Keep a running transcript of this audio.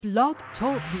Blog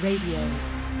Talk Radio.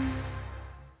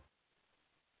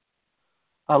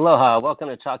 Aloha, welcome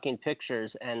to Talking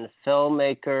Pictures and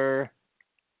Female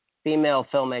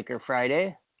Filmmaker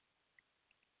Friday.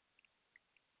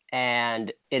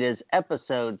 And it is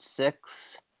episode 6.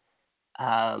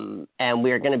 And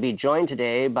we are going to be joined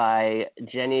today by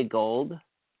Jenny Gold,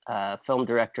 film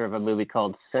director of a movie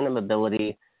called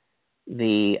Cinemability,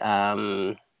 the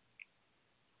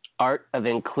Art of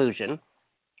Inclusion.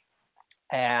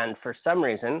 And for some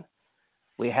reason,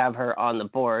 we have her on the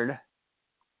board,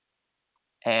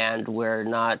 and we're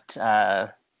not,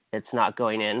 it's not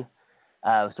going in.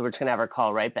 So we're just going to have her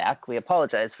call right back. We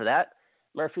apologize for that.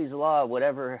 Murphy's Law,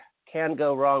 whatever can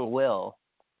go wrong will.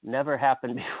 Never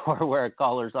happened before where a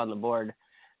caller's on the board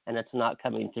and it's not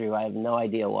coming through. I have no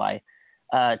idea why.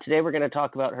 Today we're going to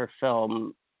talk about her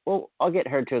film. Well, I'll get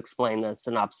her to explain the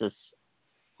synopsis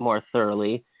more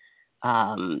thoroughly.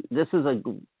 This is a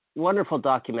wonderful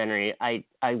documentary. I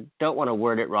don't want to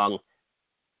word it wrong.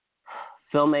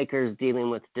 Filmmakers dealing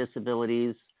with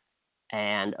disabilities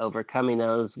and overcoming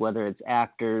those, whether it's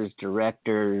actors,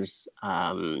 directors,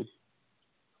 working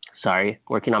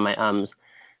on my ums.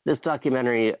 This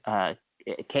documentary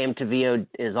it came to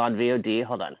is on VOD.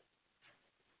 Hold on.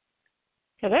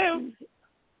 Hello.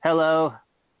 Hello.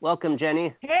 Welcome,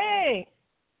 Jenny. Hey.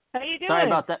 How you doing? Sorry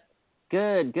about that.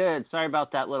 Good. Sorry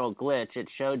about that little glitch. It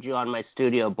showed you on my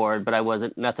studio board, but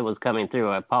nothing was coming through.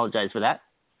 I apologize for that.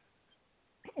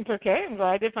 It's okay. I'm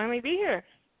glad to finally be here.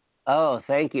 Oh,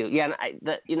 thank you. Yeah,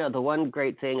 and the one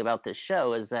great thing about this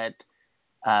show is that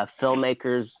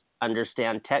filmmakers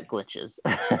understand tech glitches.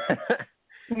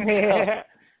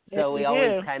 So we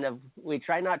always we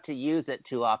try not to use it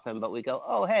too often, but we go,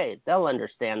 oh, hey, they'll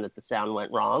understand that the sound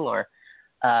went wrong.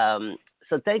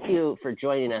 So thank you for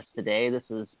joining us today. This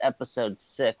is episode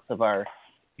 6 of our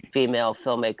Female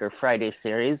Filmmaker Friday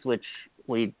series, which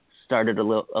we started a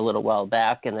little while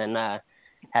back and then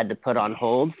had to put on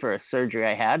hold for a surgery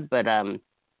I had. But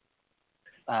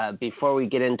before we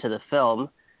get into the film,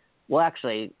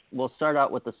 we'll start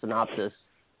out with the synopsis.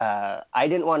 I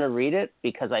didn't want to read it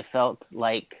because I felt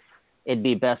like it'd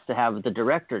be best to have the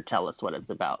director tell us what it's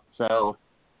about. So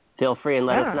feel free and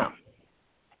let us know.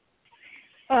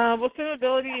 Well,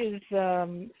 Cinemability is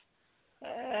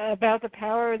about the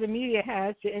power the media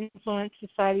has to influence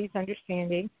society's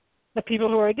understanding of people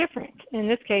who are different. In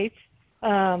this case,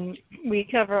 we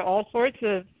cover all sorts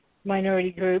of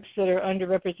minority groups that are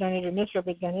underrepresented or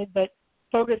misrepresented, but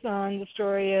focus on the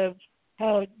story of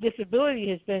how disability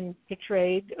has been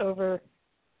portrayed over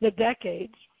the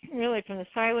decades, really from the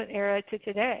silent era to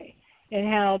today, and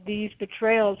how these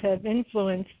portrayals have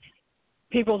influenced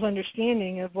people's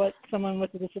understanding of what someone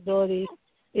with a disability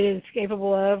is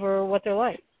capable of or what they're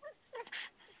like.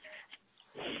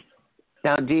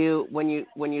 Now, when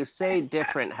you say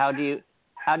different, how do you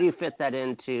fit that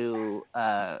into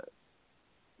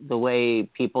the way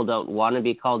people don't want to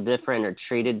be called different or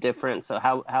treated different? So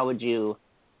how would you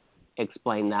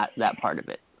explain that part of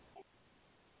it?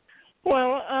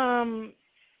 Well,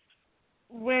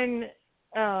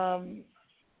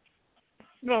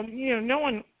 no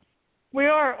one. We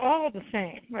are all the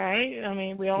same, right? I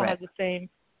mean, we all have the same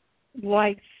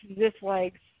likes,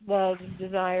 dislikes, loves,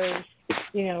 desires.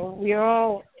 We are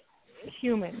all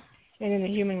human and in the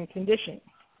human condition.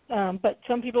 But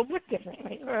some people look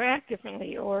differently or act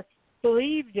differently or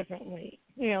believe differently,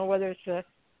 whether it's a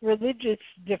religious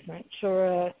difference or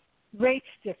a race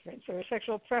difference or a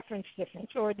sexual preference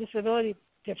difference or a disability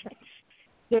difference.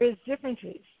 There is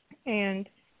differences. And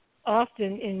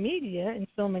often in media, in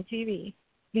film and TV,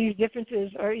 these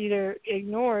differences are either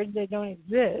ignored, they don't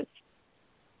exist,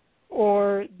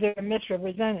 or they're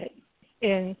misrepresented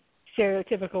in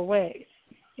stereotypical ways.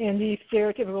 And these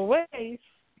stereotypical ways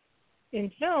in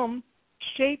film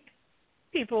shape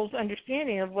people's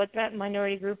understanding of what that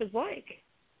minority group is like.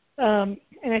 And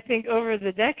I think over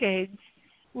the decades,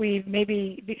 we've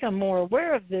maybe become more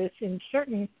aware of this in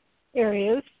certain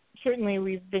areas. Certainly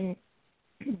we've been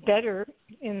better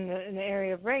in the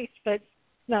area of race, but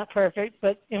not perfect.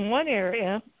 But in one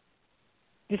area,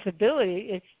 disability,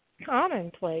 it's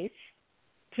commonplace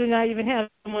to not even have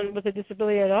someone with a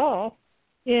disability at all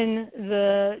in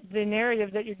the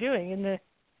narrative that you're doing, in the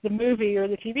movie or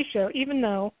the TV show, even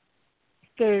though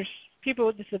there's people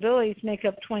with disabilities make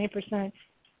up 20%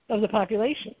 of the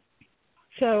population.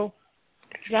 So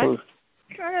that's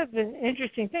kind of an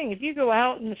interesting thing. If you go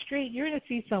out in the street, you're going to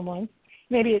see someone,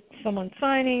 maybe it's someone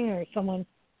signing or someone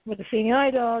with a seeing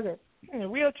eye dog or in a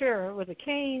wheelchair or with a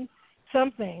cane,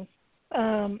 something.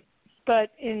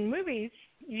 But in movies,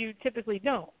 you typically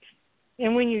don't.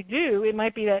 And when you do, it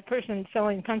might be that person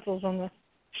selling pencils on the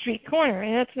street corner,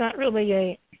 and that's not really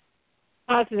a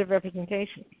positive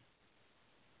representation.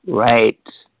 Right.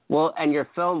 Well, and your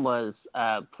film was,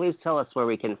 please tell us where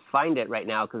we can find it right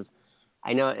now, because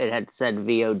I know it had said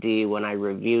VOD when I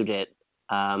reviewed it.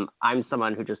 I'm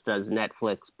someone who just does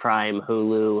Netflix, Prime,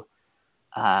 Hulu.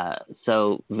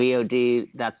 So VOD,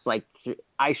 that's like,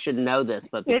 I should know this,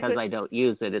 but because I don't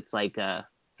use it, it's like,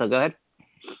 so go ahead.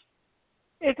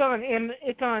 It's on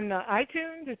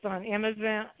iTunes. It's on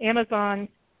Amazon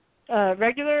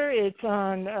regular. It's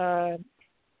on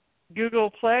Google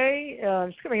Play.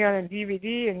 It's coming out on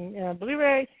DVD and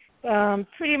Blu-ray.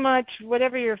 Pretty much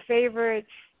whatever your favorite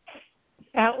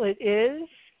outlet is,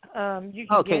 you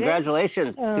can get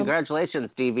congratulations! it. Congratulations,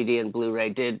 DVD and Blu-ray.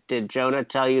 Did Jonah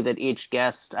tell you that each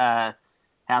guest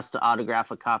has to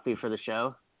autograph a copy for the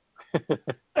show?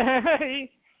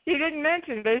 He didn't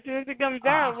mention, but as soon as it comes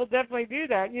out, we'll definitely do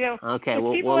that. Okay,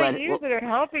 people like you that are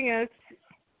helping us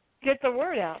get the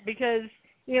word out, because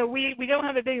we don't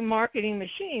have a big marketing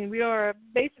machine. We are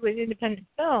basically an independent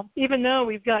film, even though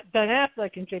we've got Ben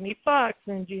Affleck and Jamie Foxx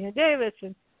and Gina Davis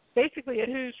and basically a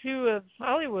who's who of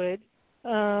Hollywood.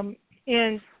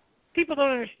 And people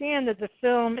don't understand that the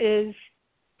film is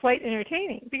quite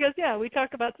entertaining because, we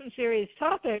talk about some serious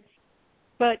topics,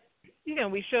 but,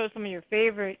 we show some of your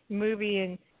favorite movie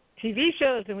and TV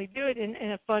shows, and we do it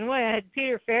in a fun way. I had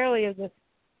Peter Farrelly of the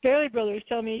Farrelly Brothers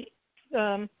tell me,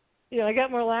 I got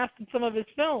more laughs in some of his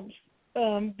films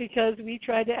because we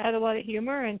tried to add a lot of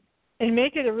humor and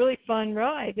make it a really fun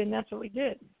ride, and that's what we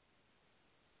did.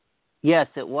 Yes,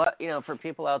 it was. For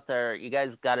people out there, you guys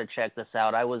got to check this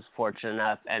out. I was fortunate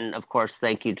enough, and of course,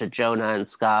 thank you to Jonah and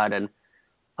Scott and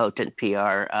Potent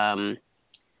PR.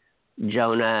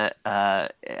 Jonah,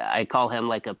 I call him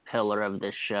like a pillar of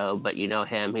this show, but you know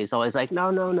him. He's always like, no.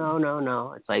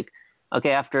 It's like, okay,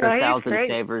 after 1,000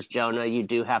 favors, Jonah, you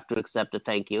do have to accept a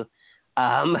thank you.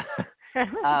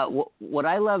 What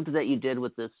I loved that you did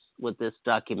with this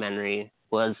documentary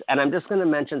was, and I'm just going to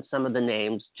mention some of the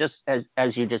names, just as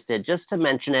you just did, just to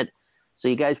mention it, so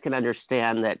you guys can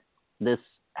understand that this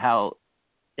how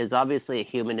is obviously a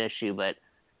human issue, but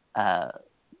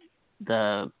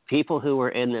the people who were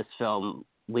in this film,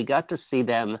 we got to see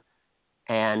them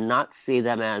and not see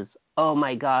them as, oh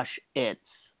my gosh,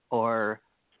 or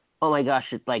oh my gosh,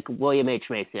 it's like William H.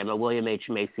 Macy. I'm a William H.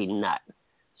 Macy nut.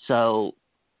 So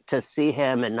to see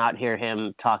him and not hear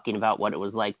him talking about what it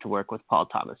was like to work with Paul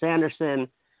Thomas Anderson,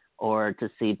 or to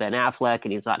see Ben Affleck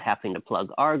and he's not having to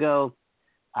plug Argo.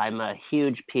 I'm a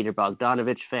huge Peter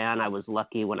Bogdanovich fan. I was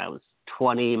lucky when I was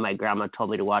 20. My grandma told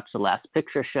me to watch The Last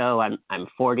Picture Show. I'm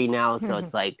 40 now, so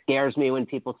it's like scares me when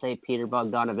people say Peter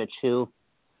Bogdanovich who.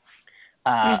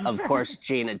 Of course,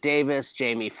 Gina Davis,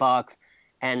 Jamie Foxx.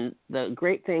 And the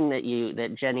great thing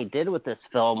that Jenny did with this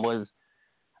film was,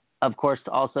 of course,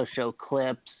 to also show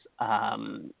clips.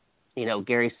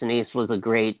 Gary Sinise was a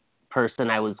great person.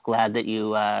 I was glad that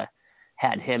you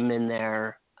had him in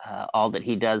there, all that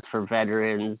he does for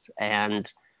veterans. And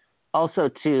also,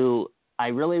 I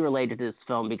really related to this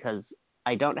film because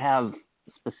I don't have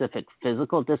specific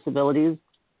physical disabilities,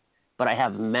 but I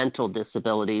have mental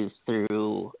disabilities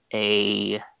through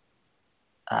a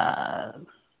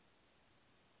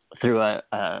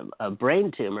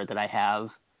brain tumor that I have,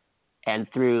 and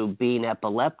through being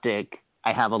epileptic,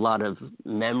 I have a lot of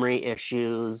memory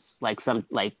issues. Like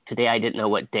today, I didn't know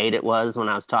what date it was when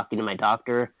I was talking to my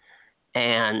doctor,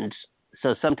 and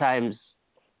so sometimes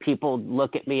people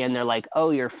look at me and they're like,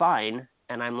 "Oh, you're fine,"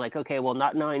 and I'm like, "Okay, well,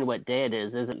 not knowing what day it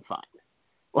is isn't fine."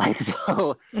 Like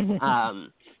so,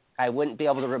 I wouldn't be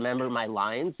able to remember my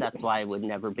lines. That's why I would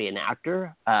never be an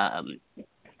actor.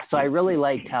 So I really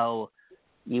liked how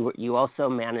you also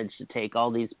managed to take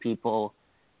all these people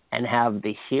and have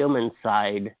the human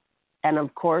side. And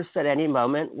of course, at any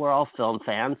moment, we're all film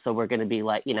fans, so we're going to be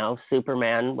like,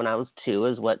 Superman when I was 2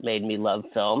 is what made me love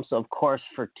film. So of course,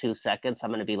 for 2 seconds,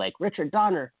 I'm going to be like, Richard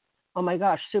Donner, oh my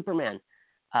gosh, Superman.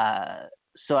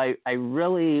 So I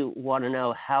really want to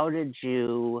know, how did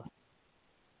you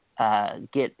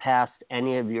get past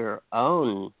any of your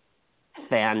own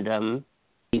fandom,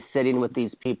 sitting with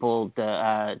these people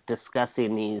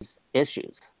discussing these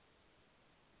issues?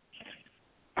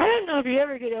 I don't know if you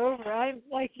ever get over. I'm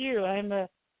like you. I'm a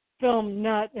film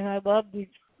nut, and I love these,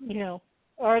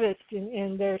 artists,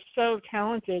 and they're so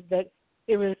talented that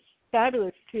it was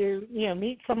fabulous to,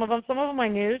 meet some of them. Some of them I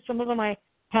knew, some of them I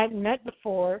hadn't met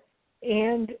before,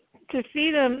 and to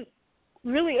see them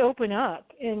really open up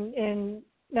and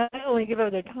not only give over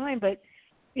their time, but,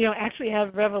 actually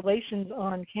have revelations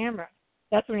on camera.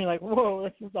 That's when you're like, whoa,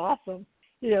 this is awesome,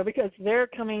 because they're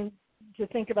coming to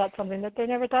think about something that they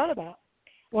never thought about.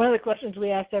 One of the questions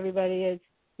we asked everybody is,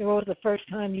 what was the first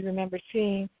time you remember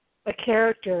seeing a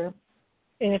character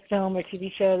in a film or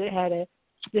TV show that had a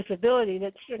disability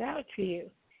that stood out to you,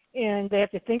 and they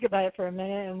have to think about it for a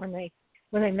minute. And when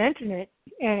they mention it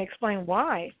and explain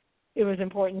why it was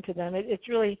important to them, it's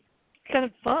really kind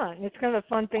of fun. It's kind of a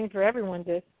fun thing for everyone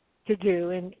to do.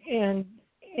 And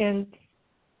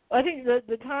I think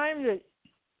the time that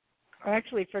I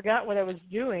actually forgot what I was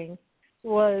doing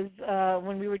was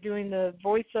when we were doing the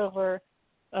voiceover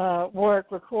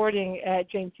work recording at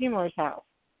Jane Seymour's house.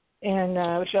 And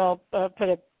which I'll put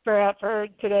a prayer out for her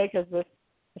today because the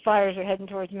fires are heading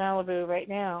towards Malibu right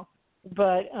now.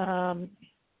 But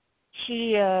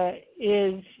she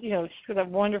is, she's got that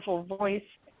wonderful voice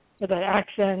with that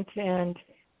accent, and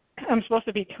I'm supposed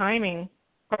to be timing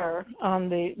her on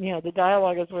the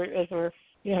dialogue as we're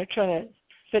trying to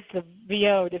fit the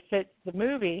VO to fit the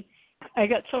movie. I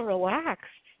got so relaxed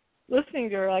listening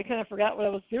to her, I kind of forgot what I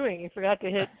was doing. I forgot to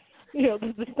hit,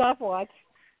 the stopwatch.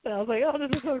 And I was like, oh,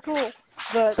 this is so cool.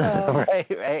 But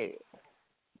right.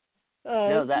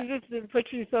 She just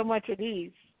puts you so much at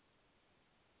ease.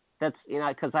 That's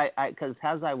because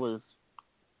as I was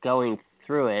going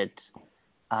through it,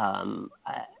 I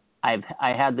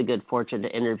had the good fortune to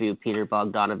interview Peter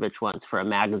Bogdanovich once for a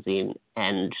magazine,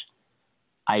 and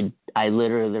I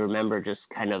literally remember just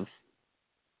kind of,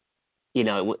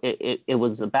 it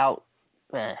was about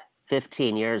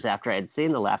 15 years after I had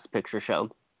seen The Last Picture Show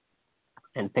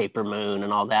and Paper Moon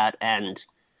and all that, and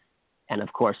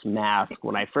of course Mask.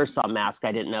 When I first saw Mask,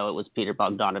 I didn't know it was Peter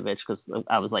Bogdanovich because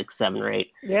I was like 7 or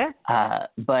 8. Yeah.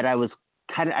 But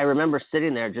I remember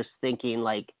sitting there just thinking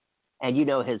and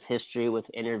his history with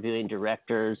interviewing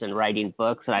directors and writing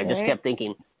books, and I just kept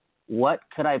thinking, what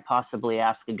could I possibly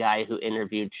ask a guy who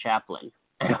interviewed Chaplin?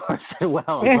 And I said,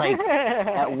 well,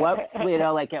 at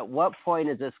what point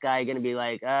is this guy going to be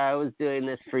like, I was doing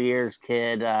this for years,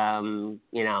 kid,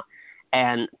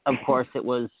 and of course it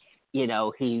was,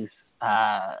 he's,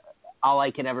 all I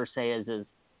can ever say is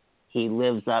he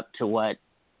lives up to what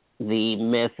the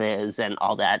myth is and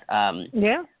all that.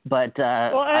 Yeah. But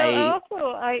I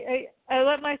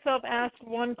let myself ask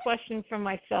one question from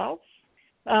myself,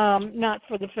 not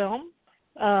for the film.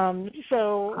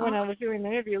 So when I was doing the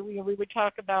interview, we would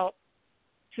talk about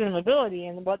cinemability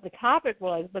and what the topic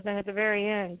was, but then at the very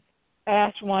end, I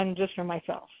asked one just for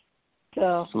myself.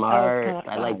 So smart.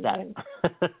 I like that.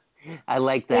 I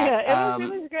like that. Yeah, it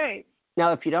was great.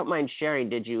 Now, if you don't mind sharing,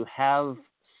 did you have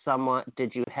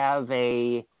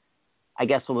I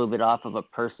guess we'll move it off of a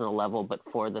personal level, but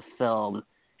for the film,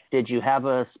 did you have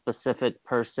a specific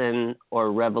person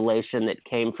or revelation that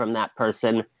came from that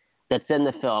person that's in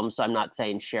the film? So I'm not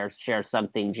saying share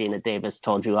something Geena Davis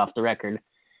told you off the record,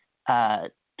 to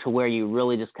where you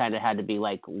really just kind of had to be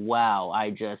like, wow,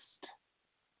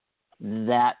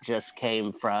 that just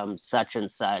came from such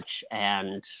and such,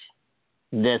 and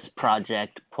this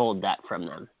project pulled that from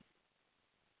them.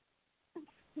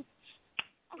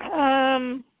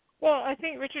 Well, I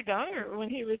think Richard Donner, when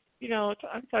he was,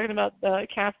 I'm talking about the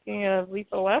casting of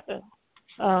Lethal Weapon,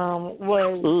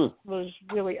 was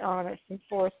really honest and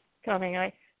forthcoming.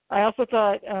 I also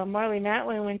thought Marlee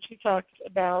Matlin, when she talked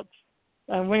about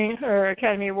winning her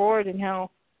Academy Award and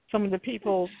how some of the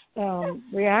people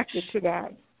reacted to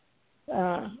that,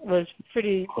 was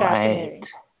pretty fascinating.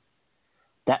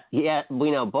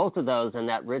 We know both of those, and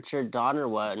that Richard Donner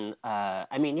one.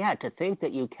 To think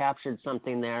that you captured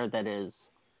something there that is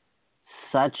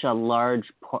such a large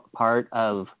part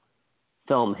of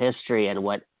film history and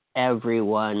what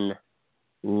everyone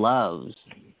loves,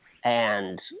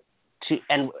 and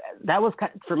that was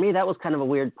for me. That was kind of a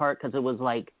weird part because it was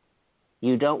like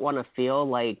you don't want to feel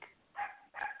like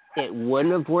it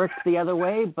wouldn't have worked the other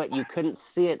way, but you couldn't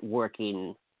see it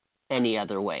working any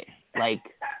other way. Like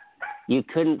you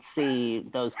couldn't see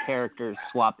those characters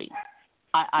swapping.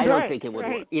 I don't think it would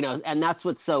work, and that's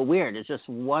what's so weird. It's just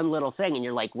one little thing, and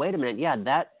you're like, wait a minute,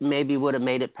 that maybe would have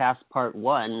made it past part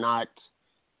 1, not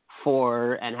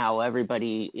 4, and how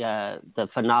everybody, the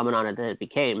phenomenon that it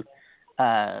became.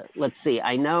 Let's see.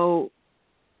 I know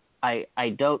I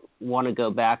don't want to go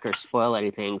back or spoil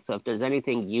anything, so if there's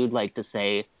anything you'd like to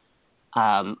say,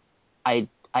 I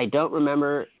don't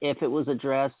remember if it was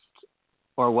addressed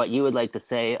or what you would like to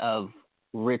say of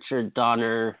Richard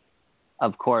Donner,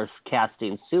 of course,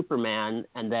 casting Superman,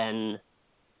 and then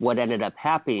what ended up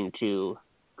happening to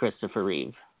Christopher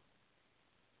Reeve.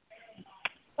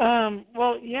 He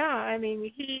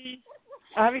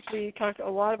obviously talked a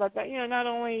lot about that. Not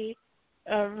only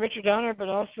Richard Donner, but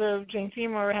also Jane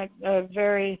Seymour had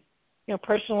very,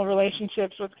 personal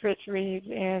relationships with Chris Reeve,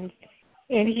 and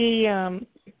he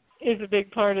is a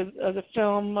big part of the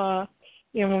film.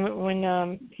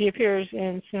 When he appears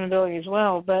in Cinemability as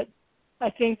well, but I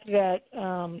think that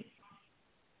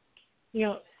you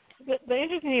know, the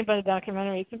interesting thing about a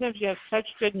documentary, sometimes you have such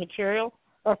good material.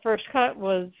 Our first cut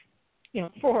was,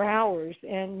 4 hours,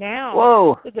 and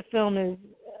now that the film is,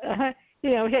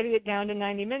 we had to get down to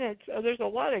 90 minutes. There's a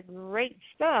lot of great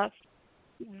stuff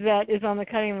that is on the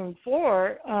cutting room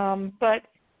floor, but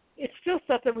it's still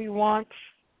stuff that we want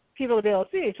people to be able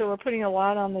to see. So we're putting a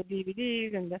lot on the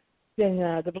DVDs, and then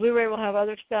the Blu-ray will have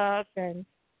other stuff, and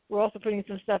we're also putting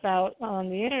some stuff out on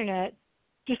the internet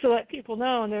just to let people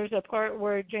know. And there's a part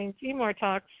where Jane Seymour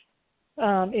talks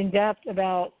in depth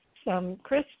about some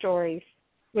Chris stories,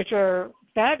 which are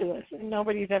fabulous and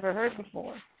nobody's ever heard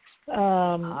before.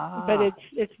 But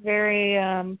it's very,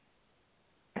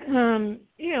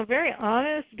 very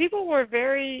honest. People were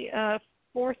very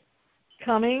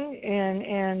forthcoming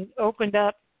and opened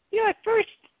up. At first,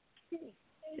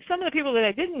 some of the people that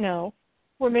I didn't know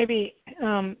were maybe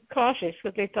cautious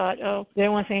because they thought, they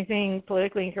don't want to say anything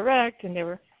politically incorrect, and they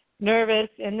were nervous.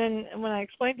 And then when I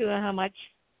explained to them how much,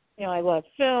 I love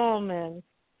film and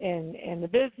the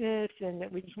business, and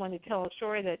that we just wanted to tell a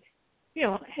story that,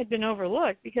 had been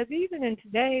overlooked, because even in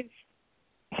today's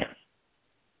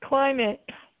climate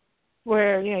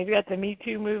where, you've got the Me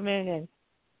Too movement and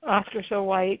Oscar So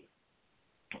White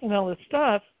and all this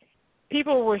stuff,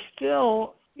 people were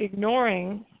still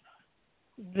ignoring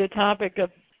the topic of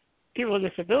people with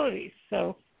disabilities.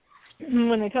 So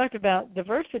when they talked about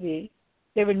diversity,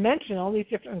 they would mention all these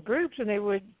different groups and they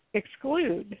would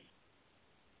exclude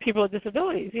people with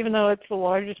disabilities, even though it's the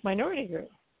largest minority group.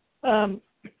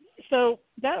 So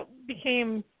that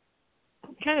became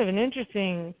kind of an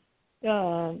interesting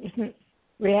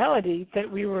reality that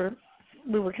we were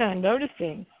kind of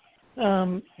noticing,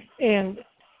 and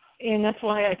that's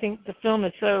why I think the film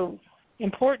is so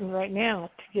important right now,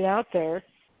 to get out there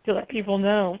to let people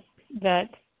know that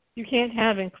you can't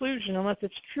have inclusion unless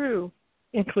it's true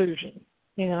inclusion.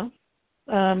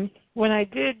 When I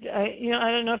did, I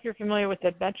don't know if you're familiar with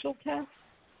the Bechdel test,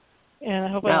 and I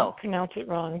hope I don't pronounce it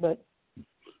wrong, but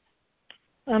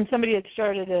somebody had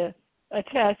started a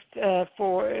test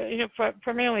for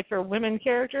primarily for women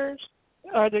characters.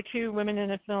 Are there two women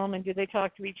in a film, and do they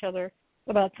talk to each other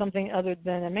about something other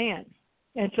than a man?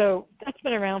 And so that's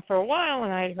been around for a while,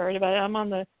 and I had heard about it. I'm on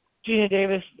the Gina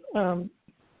Davis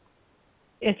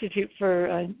Institute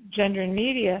for Gender and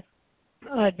Media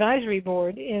advisory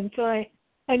board, and so I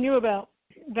knew about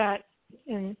that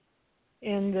in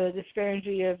the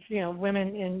disparity of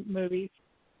women in movies.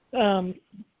 So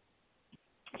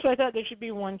I thought there should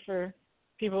be one for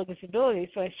people with disabilities.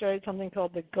 So I started something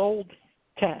called the GOLD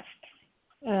test.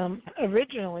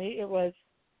 Originally, it was,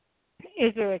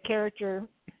 is there a character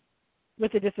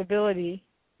with a disability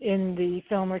in the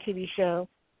film or TV show,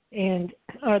 and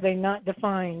are they not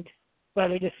defined by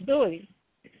their disability?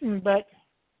 But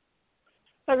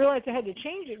I realized I had to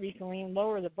change it recently and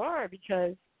lower the bar,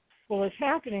 because what was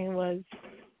happening was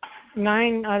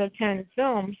 9 out of 10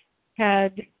 films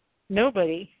had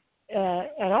nobody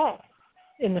at all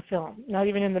in the film, not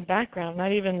even in the background,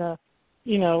 not even the,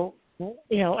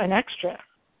 an extra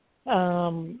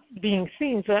being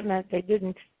seen. So that meant they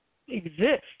didn't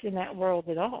exist in that world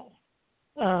at all.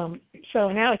 So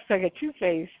now it's like a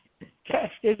two-phase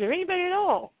test. Is there anybody at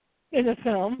all in the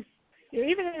film,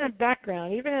 even in the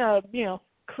background, even in a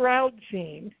crowd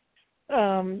scene?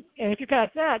 And if you pass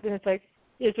that, then it's like,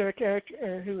 is there a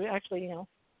character who actually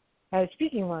has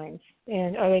speaking lines,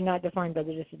 and are they not defined by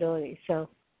the disability? So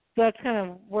that's kind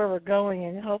of where we're going,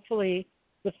 and hopefully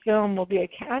the film will be a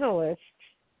catalyst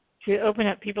to open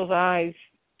up people's eyes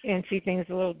and see things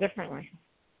a little differently.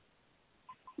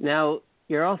 Now,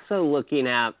 you're also looking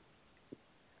at,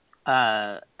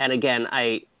 and again,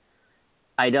 I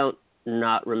don't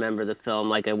not remember the film,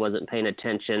 like I wasn't paying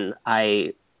attention.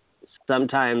 I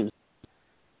sometimes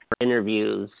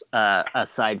interviews,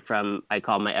 aside from, I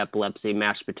call my epilepsy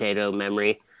mashed potato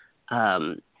memory,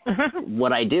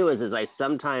 what I do is I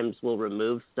sometimes will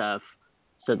remove stuff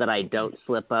so that I don't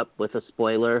slip up with a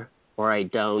spoiler, or I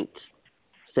don't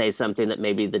say something that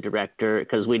maybe the director,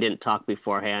 because we didn't talk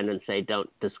beforehand, and say don't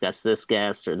discuss this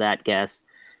guest or that guest.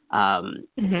 So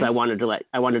I wanted to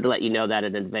let you know that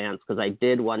in advance, because I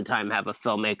did one time have a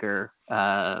filmmaker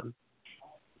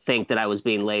think that I was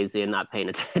being lazy and not paying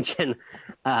attention.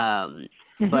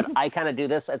 But I kind of do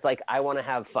this. It's like, I want to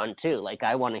have fun too. Like,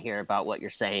 I want to hear about what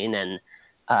you're saying,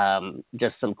 and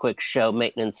just some quick show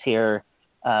maintenance here.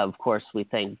 Of course, we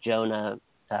thank Jonah.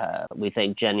 We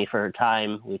thank Jenny for her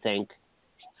time. We thank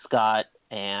Scott.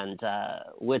 And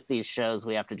with these shows,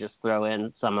 we have to just throw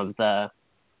in some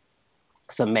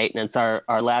maintenance.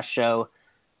 Our last show,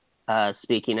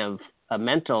 speaking of a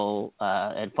mental,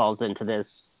 it falls into this,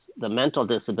 the mental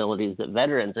disabilities that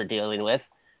veterans are dealing with.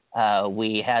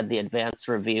 We had the advanced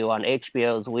review on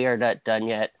HBO's We Are Not Done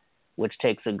Yet, which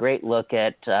takes a great look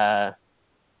at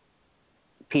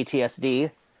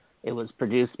PTSD. It was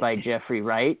produced by Jeffrey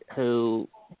Wright, who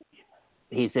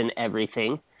he's in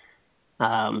everything.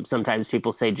 Sometimes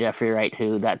people say Jeffrey Wright,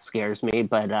 who, that scares me.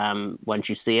 But once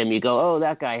you see him, you go, oh,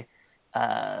 that guy.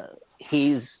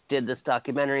 He's did this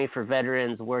documentary for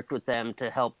veterans, worked with them to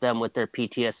help them with their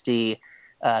PTSD.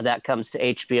 That comes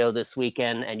to HBO this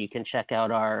weekend, and you can check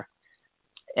out our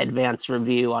advanced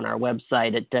review on our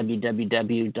website at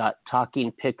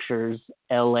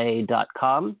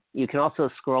www.talkingpicturesla.com. You can also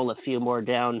scroll a few more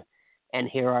down and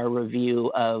hear our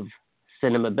review of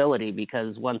Cinemability,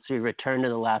 because once we returned to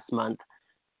the last month,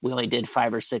 we only did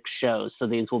 5 or 6 shows, so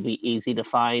these will be easy to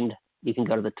find. You can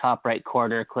go to the top right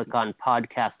corner, click on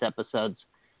podcast episodes.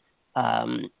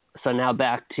 So now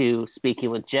back to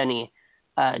speaking with Jenny.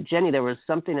 Jenny, there was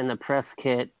something in the press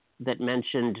kit that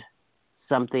mentioned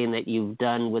something that you've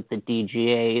done with the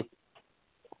DGA,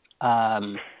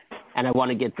 and I want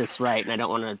to get this right, and I don't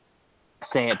want to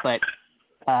say it, but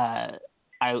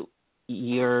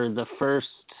you're the first.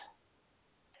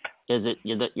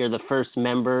 You're the first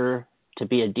member to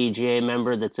be a DGA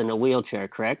member that's in a wheelchair,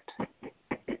 correct?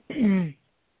 As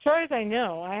far as I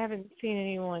know, I haven't seen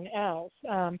anyone else.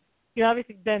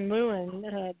 Obviously Ben Lewin,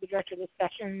 the director of the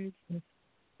sessions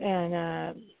and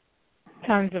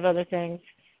tons of other things,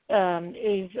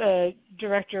 is a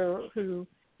director who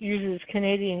uses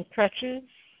Canadian crutches.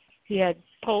 He had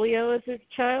polio as a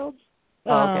child,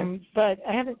 okay. But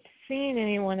I haven't seen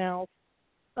anyone else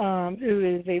who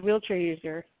is a wheelchair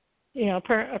user, a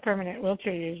permanent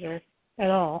wheelchair user at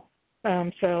all.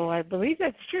 So I believe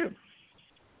that's true.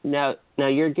 Now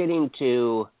you're getting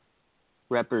to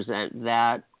represent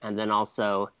that, and then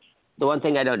also the one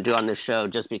thing I don't do on this show,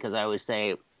 just because I always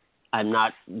say I'm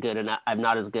not good enough, I'm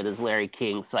not as good as Larry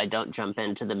King, so I don't jump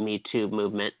into the Me Too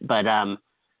movement, but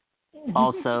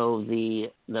also the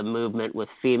movement with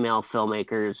female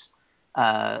filmmakers.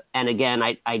 And again,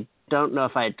 I don't know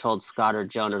if I had told Scott or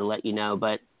Jonah to let you know,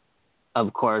 but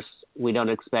of course, we don't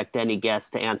expect any guests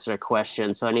to answer a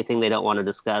question, so anything they don't want to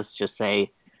discuss, just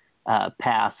say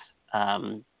pass.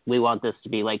 We want this to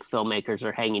be like filmmakers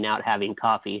are hanging out having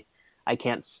coffee. I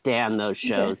can't stand those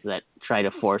shows that try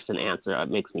to force an answer. It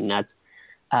makes me nuts.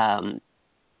 How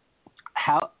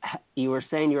you were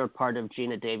saying you were part of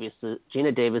Gina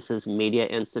Davis's Media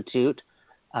Institute.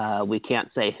 We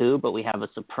can't say who, but we have a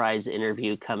surprise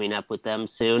interview coming up with them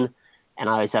soon. And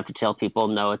I always have to tell people,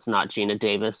 no, it's not Gina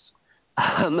Davis.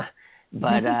 But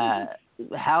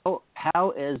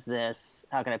how is this?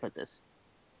 How can I put this?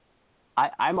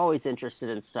 I'm always interested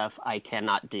in stuff I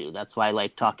cannot do. That's why I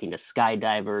like talking to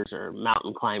skydivers or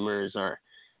mountain climbers. Or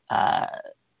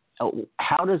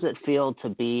how does it feel to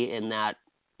be in that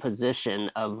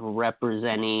position of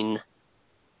representing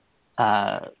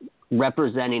a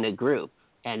group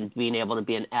and being able to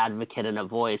be an advocate and a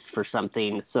voice for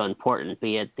something so important,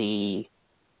 be it the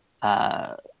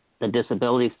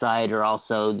disability side or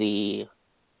also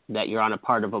that you're on a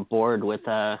part of a board with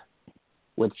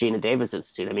Gina Davis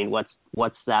Institute? I mean, what's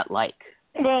that like?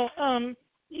 Well,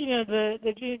 the Gina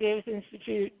Davis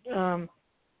Institute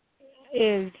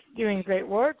is doing great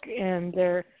work, and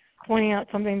they're pointing out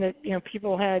something that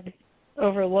people had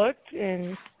overlooked,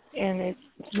 and it's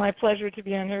my pleasure to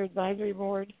be on her advisory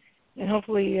board, and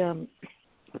hopefully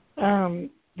the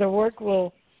work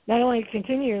will not only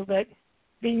continue but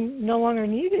be no longer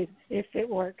needed if it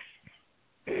works.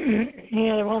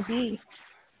 There won't be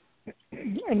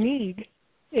a need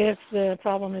if the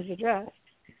problem is addressed.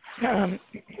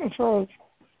 As far as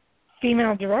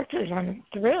female directors, I'm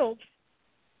thrilled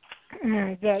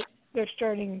that they're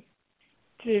starting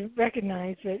to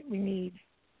recognize that we need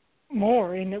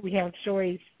more and that we have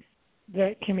stories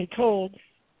that can be told,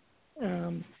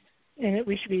 and that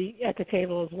we should be at the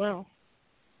table as well.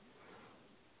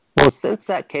 Well, since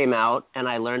that came out and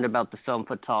I learned about the Film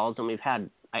Fatales, and we've had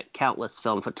countless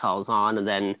Film Fatales on, and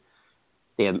then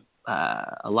the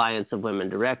Alliance of Women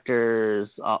Directors,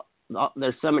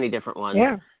 there's so many different ones.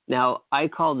 Yeah. Now, I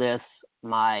call this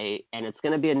and it's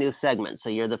going to be a new segment, so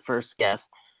you're the first guest.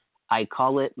 I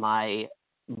call it my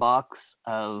box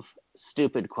of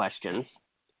stupid questions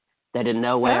that in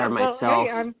no way are myself. Well,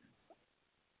 hey,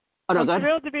 I'm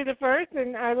thrilled to be the first,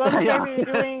 and I love the fact that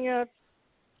you're doing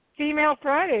Female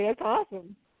Friday. That's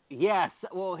awesome. Yes.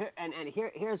 Well,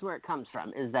 here's where it comes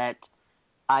from, is that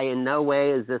I in no way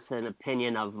is this an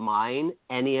opinion of mine,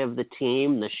 any of the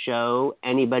team, the show,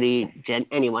 anybody,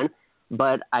 anyone,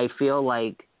 but I feel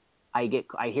like I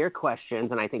hear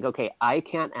questions and I think, okay, I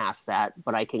can't ask that,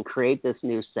 but I can create this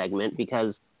new segment,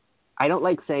 because I don't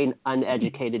like saying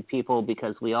uneducated people,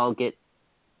 because we all get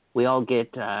we all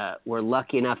get, we're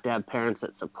lucky enough to have parents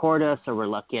that support us, or we're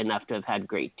lucky enough to have had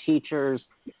great teachers.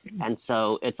 And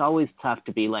so it's always tough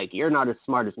to be like, you're not as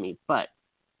smart as me. But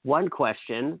one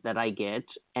question that I get,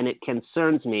 and it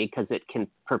concerns me because it can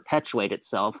perpetuate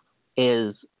itself,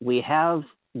 is we have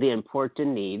the important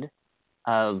need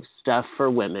of stuff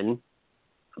for women,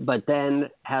 but then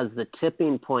as the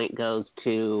tipping point goes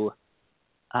to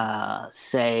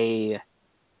say,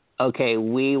 okay,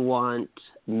 we want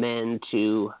men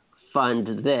to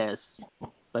fund this,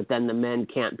 but then the men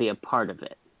can't be a part of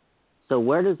it. So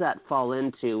where does that fall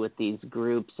into with these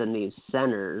groups and these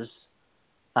centers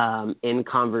in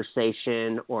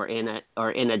conversation or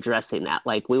in addressing that?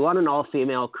 Like, we want an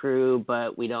all-female crew,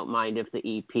 but we don't mind if the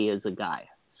EP is a guy.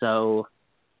 So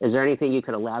is there anything you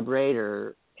could elaborate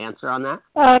or answer on that?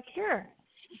 Sure.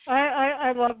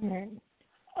 I love men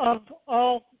of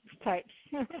all types.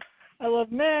 I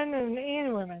love men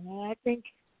and women. And I think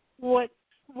what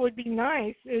would be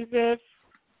nice is if,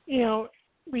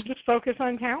 we just focus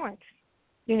on talent.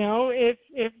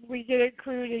 If we get a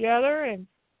crew together and,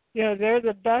 they're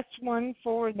the best one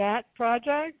for that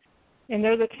project and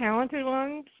they're the talented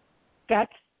ones,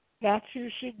 that's who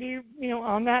should be,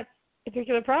 on that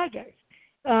particular project.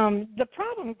 The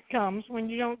problem comes when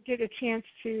you don't get a chance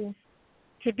to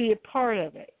be a part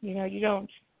of it. You don't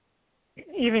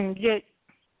even get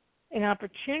an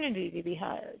opportunity to be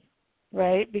hired,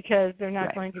 right? Because they're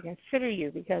not going to consider you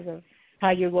because of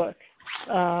how you look.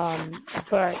 But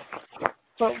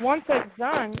once that's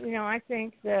done, I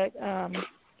think that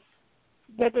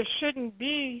that there shouldn't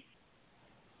be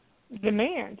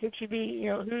demands. It should be,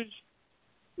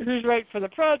 who's right for the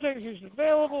project, who's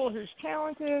available, who's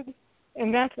talented,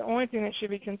 and that's the only thing that should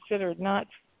be considered. Not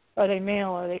are they male,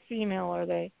 are they female, are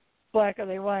they black, are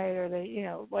they white, are they,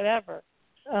 whatever.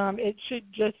 It should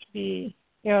just be,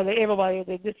 the able-bodied,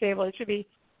 the disabled. It should be,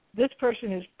 this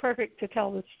person is perfect to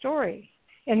tell the story,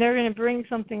 and they're going to bring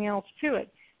something else to it.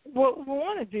 What we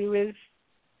want to do is,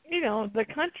 the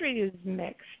country is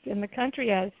mixed, and the country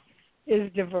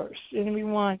is diverse, and we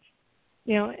want,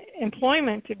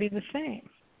 employment to be the same.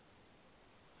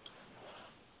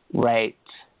 Right.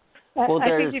 Well,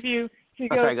 I think if you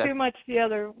go too much the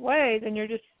other way, then you're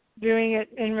just doing it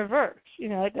in reverse.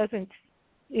 It doesn't,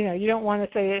 you don't want to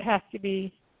say it has to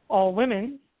be all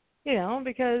women,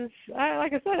 because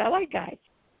like I said, I like guys.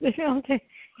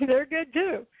 They're good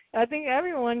too. I think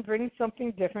everyone brings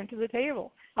something different to the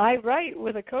table. I write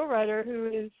with a co-writer who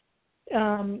is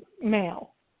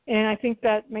male, and I think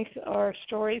that makes our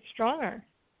story stronger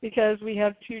because we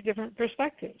have two different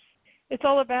perspectives. It's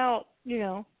all about,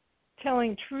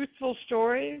 telling truthful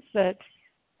stories that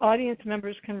audience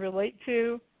members can relate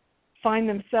to, find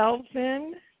themselves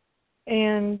in,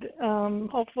 and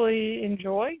hopefully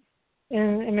enjoy,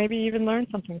 and maybe even learn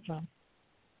something from.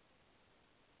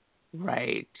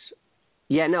 Right.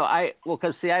 Yeah, no,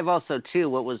 because see, I've also too,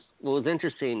 what was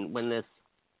interesting when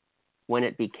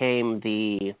it became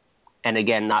and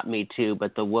again, not Me Too,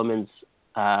 but the women's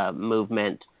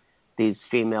movement, these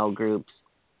female groups,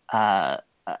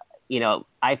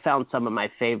 I found some of my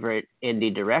favorite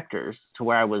indie directors to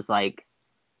where I was like,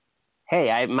 hey,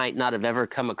 I might not have ever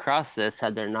come across this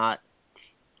had there not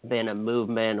been a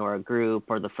movement or a group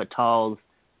or the Fatales.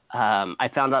 I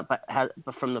found out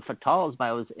from the Fatales,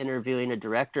 I was interviewing a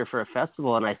director for a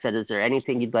festival, and I said, is there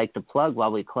anything you'd like to plug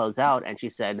while we close out? And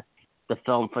she said, the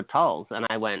film Fatales. And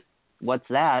I went, what's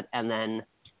that? And then,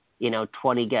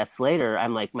 20 guests later,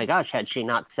 I'm like, my gosh, had she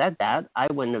not said that, I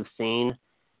wouldn't have seen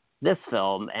this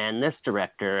film and this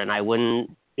director, and I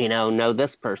wouldn't, know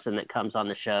this person that comes on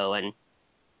the show.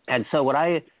 And so what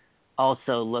I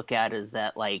also look at is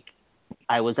that, like,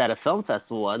 I was at a film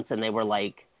festival once, and they were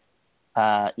like,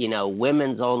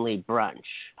 women's only brunch.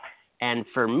 And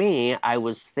for me, I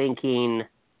was thinking,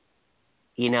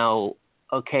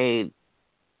 okay,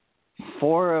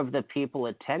 4 of the people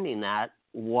attending that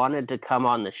wanted to come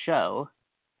on the show.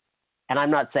 And I'm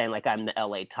not saying like I'm the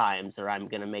LA Times or I'm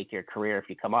going to make your career if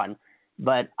you come on,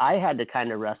 but I had to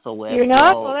kind of wrestle with. You're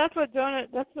not? Well, that's what Jonah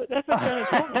told me.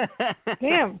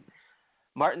 Damn.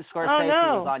 Martin Scorsese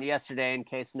was on yesterday in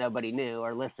case nobody knew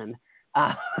or listened.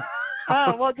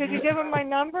 Well, did you give him my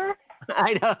number?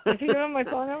 I know. Did you give him my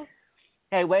phone number?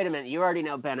 Hey, wait a minute. You already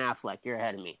know Ben Affleck. You're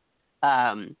ahead of me.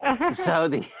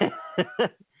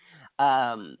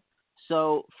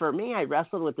 So for me, I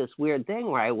wrestled with this weird thing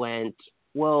where I went,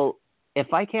 well,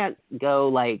 if I can't go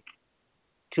like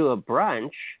to a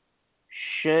brunch,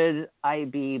 should I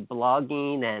be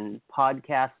blogging and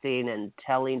podcasting and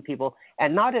telling people,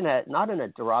 and not in a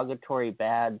derogatory,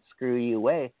 bad, screw you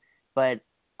way, but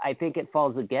I think it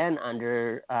falls again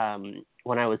under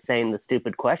when I was saying the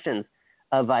stupid questions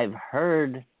of I've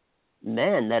heard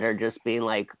men that are just being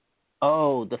like,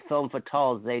 oh, the film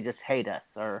fatales, they just hate us,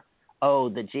 or oh,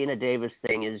 the Gina Davis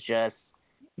thing is just,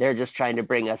 they're just trying to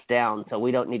bring us down, so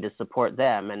we don't need to support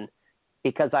them. And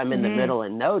because I'm in the middle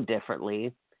and know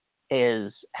differently,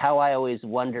 is how I always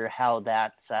wonder how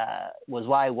that's, was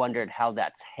why I wondered how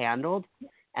that's handled.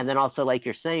 And then also, like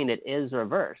you're saying, it is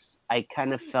reverse. I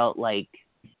kind of felt like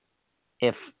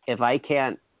if I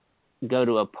can't go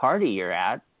to a party you're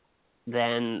at,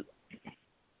 then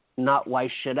not why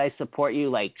should I support you,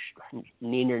 like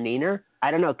neener. I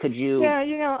don't know, could you... Yeah,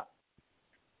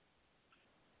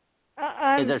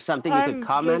 is there something you could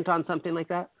comment on something like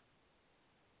that?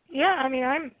 Yeah, I mean,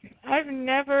 I've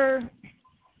never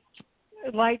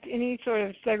liked any sort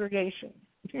of segregation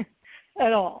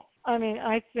at all. I mean,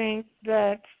 I think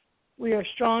that we are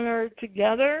stronger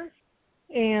together,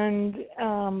 and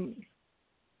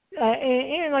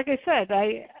like I said,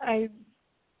 I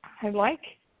like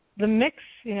the mix.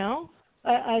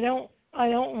 I don't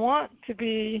want to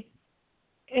be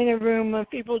in a room of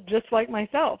people just like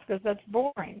myself, because that's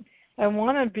boring. I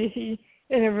want to be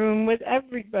in a room with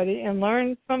everybody and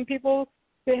learn from people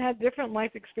that had different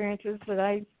life experiences that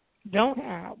I don't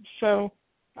have. So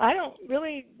I don't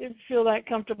really feel that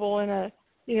comfortable in a,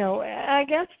 I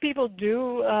guess people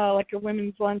do like a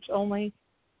women's lunch only.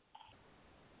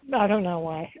 I don't know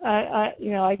why.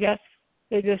 I guess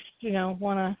they just,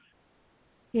 want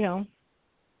to,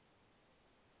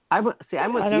 I'm with you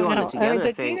on the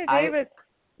together thing.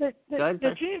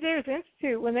 The Gina Davis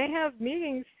Institute, when they have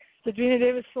meetings, the Gina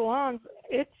Davis salons,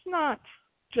 it's not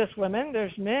just women.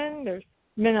 There's men. There's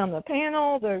men on the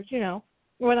panel. There's,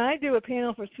 when I do a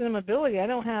panel for Cinemability, I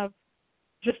don't have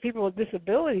just people with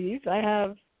disabilities. I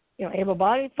have,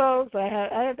 able-bodied folks. I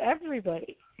have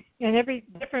everybody, and every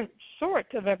different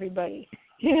sort of everybody,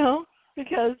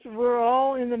 because we're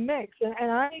all in the mix.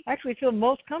 And I actually feel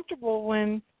most comfortable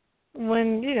when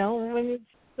it's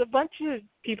a bunch of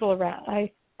people around.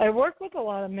 I work with a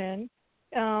lot of men,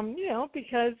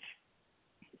 because,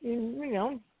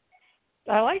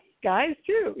 I like guys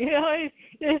too.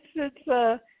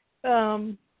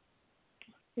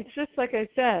 It's just like I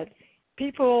said,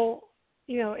 people,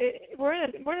 we're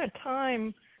in a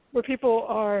time where people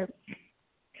are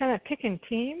kind of picking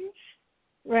teams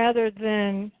rather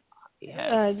than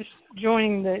just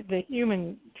joining the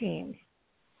human team.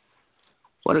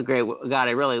 What a great God!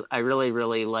 I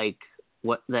really like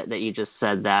what that you just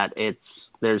said. That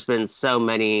there's been so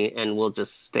many, and we'll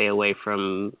just stay away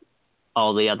from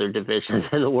all the other divisions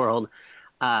in the world.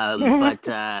 But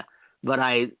I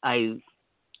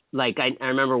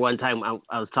remember one time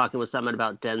I was talking with someone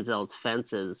about Denzel's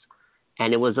Fences,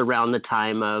 and it was around the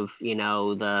time of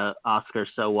the Oscar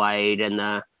So White and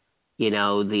I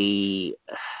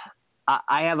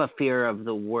have a fear of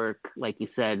the work, like you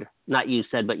said, not you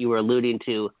said, but you were alluding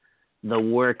to the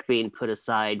work being put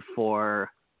aside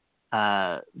for,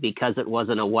 because it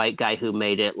wasn't a white guy who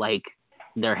made it, like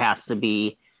there has to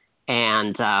be.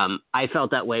 And I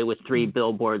felt that way with 3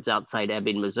 Billboards Outside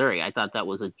Ebbing, Missouri. I thought that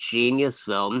was a genius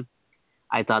film.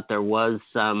 I thought there was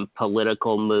some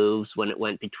political moves when it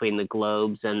went between the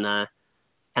Globes and I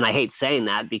hate saying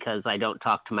that because I don't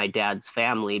talk to my dad's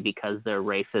family because they're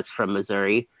racist from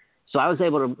Missouri. So I was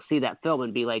able to see that film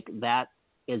and be like, that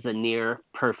is a near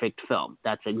perfect film.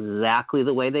 That's exactly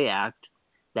the way they act.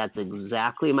 That's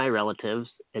exactly my relatives.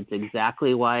 It's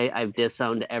exactly why I've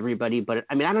disowned everybody. But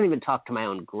I don't even talk to my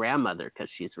own grandmother because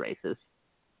she's racist.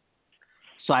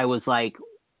 So I was like,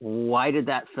 why did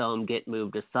that film get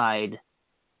moved aside?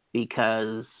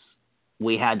 Because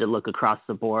we had to look across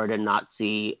the board and not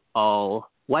see all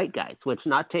white guys, which,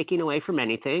 not taking away from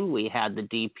anything. We had the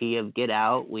DP of Get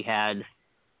Out. We had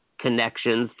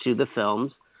connections to the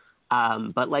films.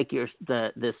 But like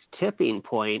this tipping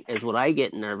point is what I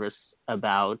get nervous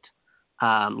about.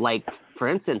 Like, for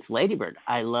instance, Lady Bird.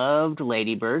 I loved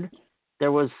Lady Bird.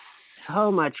 There was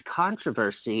so much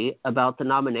controversy about the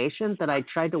nomination that I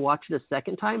tried to watch it a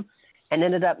second time and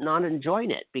ended up not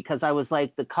enjoying it because I was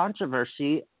like, the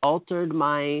controversy altered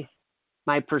my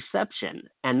perception.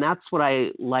 And that's what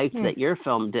I liked that your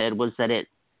film did, was that it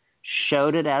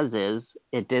showed it as is.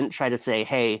 It didn't try to say,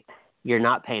 hey, you're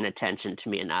not paying attention to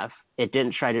me enough. It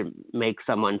didn't try to make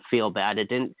someone feel bad.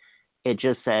 It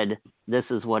just said, this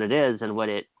is what it is.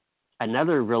 And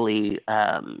another really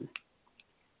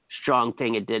strong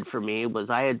thing it did for me was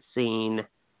I had seen,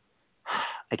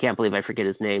 I can't believe I forget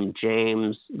his name,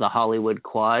 James, the Hollywood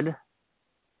Quad.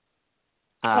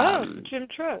 Jim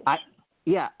Trost. I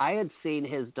had seen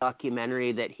his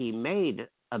documentary that he made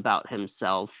about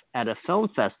himself at a film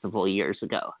festival years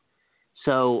ago.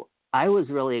 So I was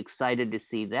really excited to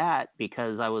see that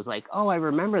because I was like, oh, I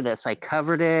remember this. I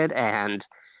covered it and,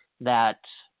 that,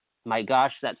 my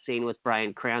gosh, that scene with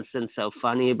Bryan Cranston, so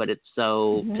funny, but it's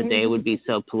so, today would be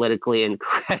so politically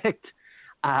incorrect.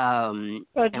 And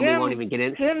we won't even get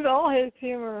into Jim, all his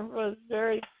humor was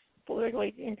very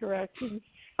politically incorrect.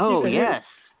 Oh, yes.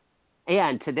 Yeah,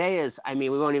 and today is, I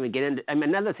mean, we won't even get into, I mean,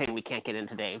 another thing we can't get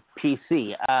into today,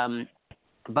 PC.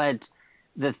 But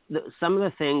some of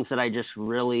the things that I just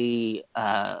really,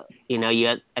 you know,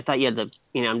 I thought you had the,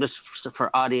 you know, just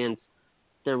for audience,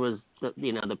 there was the,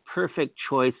 you know, the perfect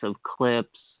choice of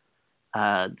clips,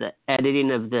 the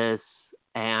editing of this,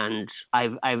 and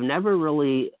I've never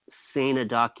really seen a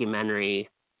documentary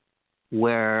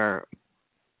where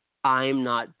I'm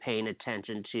not paying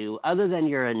attention to, other than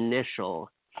your initial,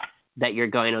 that you're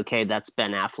going, okay, that's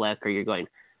Ben Affleck, or you're going,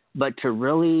 but to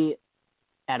really,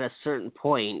 at a certain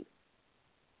point,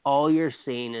 all you're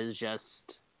seeing is just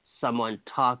someone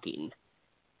talking.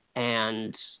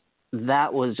 And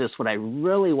that was just what I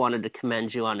really wanted to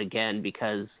commend you on again,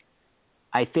 because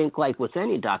I think, like with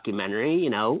any documentary, you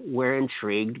know, we're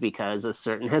intrigued because a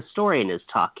certain historian is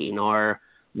talking, or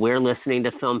we're listening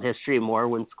to film history more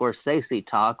when Scorsese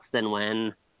talks than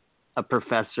when a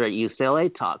professor at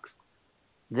UCLA talks.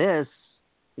 This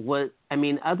was, I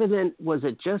mean, other than, was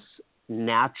it just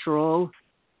natural,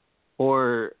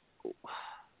 or,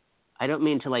 I don't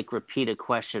mean to like repeat a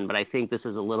question, but I think this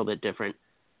is a little bit different.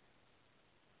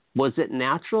 Was it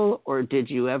natural, or did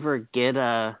you ever get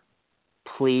a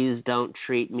please don't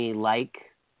treat me like,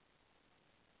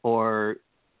 or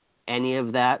any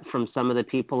of that from some of the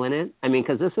people in it? I mean,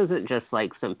 because this isn't just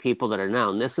like some people that are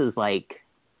known. This is like,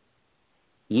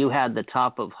 you had the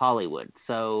top of Hollywood.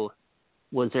 So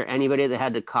was there anybody that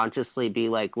had to consciously be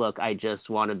like, look, I just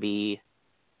want to be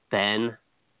Ben.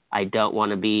 I don't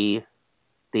want to be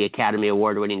the Academy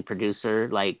Award winning producer.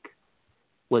 Like,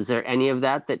 was there any of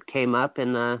that came up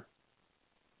in the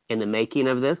making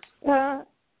of this?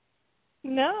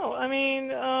 No. I mean,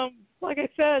 like I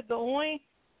said, the only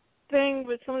thing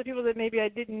with some of the people that maybe I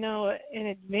didn't know in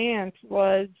advance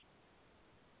was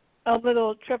a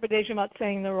little trepidation about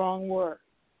saying the wrong word.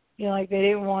 You know, like they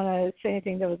didn't want to say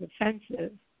anything that was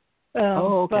offensive.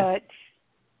 Okay.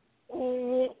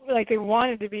 But like they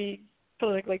wanted to be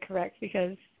politically correct,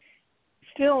 because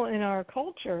still in our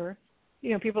culture,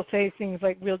 you know, people say things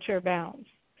like wheelchair bound,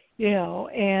 you know,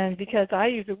 and because I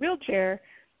use a wheelchair,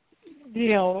 you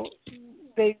know,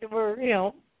 they were, you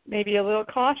know, maybe a little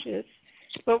cautious.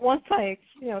 But once I,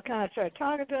 you know, kind of started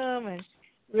talking to them and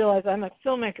realized I'm a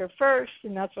filmmaker first,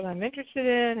 and that's what I'm interested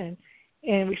in,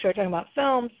 and we started talking about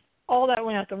films, all that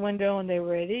went out the window, and they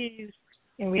were at ease,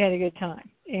 and we had a good time.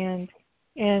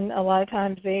 And a lot of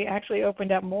times they actually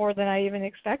opened up more than I even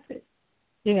expected.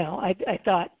 You know, I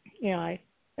thought, you know, I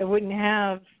wouldn't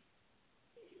have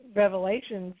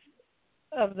revelations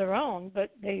of their own,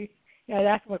 but they, you know, I'd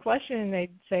ask them a question and they'd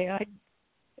say,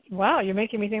 wow, you're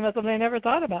making me think about something I never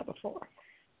thought about before.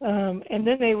 And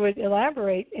then they would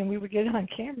elaborate, and we would get it on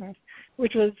camera,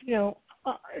 which was, you know,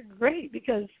 great,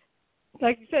 because,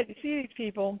 like you said, you see these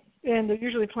people, and they're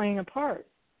usually playing a part.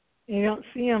 And you don't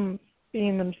see them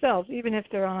being themselves. Even if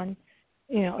they're on,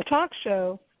 you know, a talk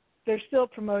show, they're still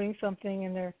promoting something,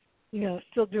 and they're, you know,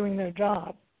 still doing their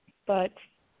job. But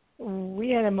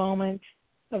we had a moment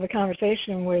of a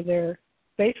conversation where they're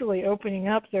basically opening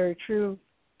up their true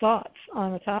thoughts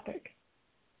on the topic.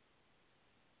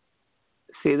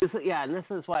 See, this is, yeah, and this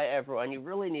is why everyone, you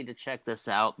really need to check this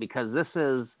out, because this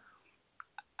is,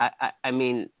 I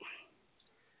mean,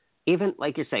 even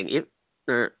like you're saying,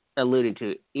 or alluding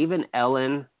to, even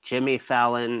Ellen, Jimmy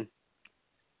Fallon,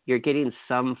 you're getting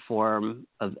some form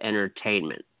of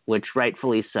entertainment, which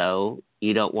rightfully so.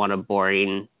 You don't want a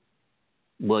boring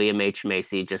William H.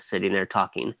 Macy just sitting there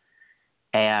talking.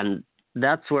 And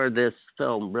that's where this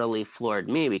film really floored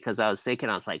me, because I was thinking,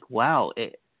 I was like, wow,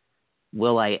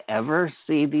 will I ever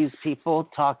see these people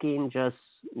talking just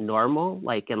normal?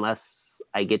 Like, unless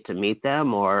I get to meet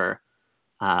them, or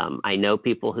I know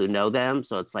people who know them.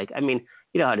 So it's like, I mean,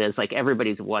 you know how it is. Like,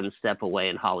 everybody's one step away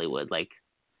in Hollywood. Like,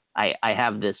 I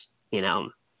have this, you know,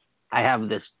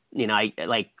 I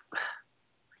like,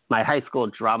 my high school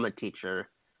drama teacher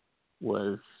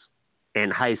was in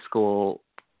high school,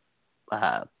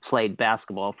 played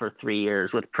basketball for 3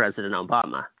 years with President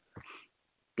Obama.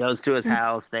 Goes to his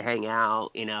house, they hang out,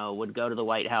 you know, would go to the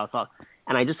White House.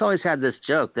 And I just always had this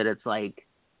joke that it's like,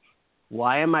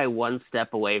 why am I one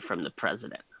step away from the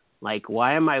president? Like,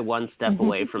 why am I one step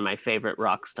away from my favorite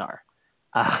rock star?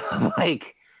 Like,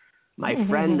 my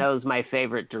friend knows my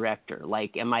favorite director.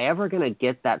 Like, am I ever going to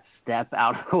get that step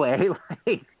out of the way?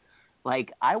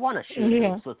 Like I want to shoot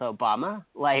this with Obama,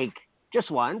 like, just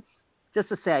once. just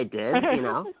to say I did, you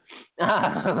know.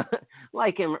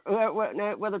 Like him,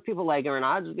 whether people like him or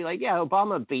not, just be like, yeah,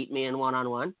 Obama beat me in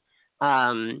one-on-one.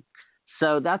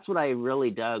 So that's what I really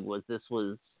dug. Was this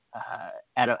was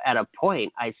at a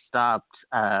point I stopped.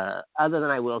 Other than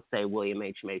I will say William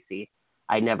H. Macy,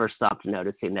 I never stopped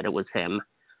noticing that it was him.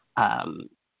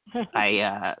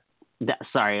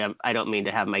 Sorry, I don't mean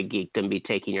to have my geekdom be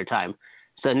taking your time.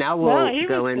 So now we'll he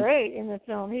go was in. Great in the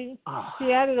film. He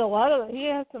added a lot of. He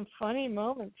had some funny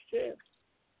moments too.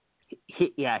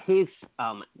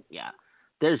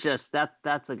 There's just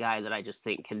that's a guy that I just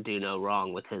think can do no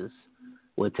wrong with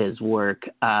his work.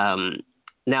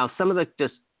 Now some of the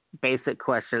just basic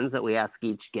questions that we ask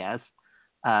each guest,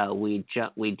 we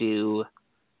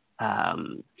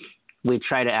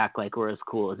try to act like we're as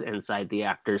cool as inside the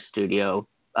actor's studio,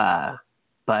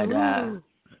 but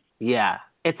yeah,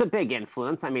 it's a big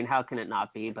influence. I mean, how can it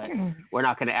not be? But we're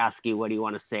not going to ask you what do you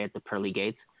want to say at the pearly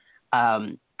gates.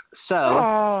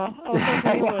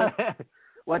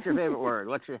 What's your favorite word?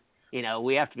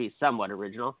 We have to be somewhat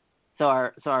original. So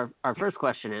our first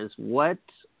question is what,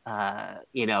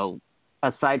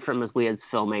 aside from we as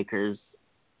filmmakers,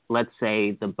 let's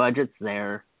say the budget's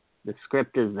there, the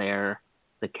script is there,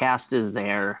 the cast is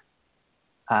there.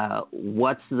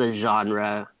 What's the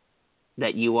genre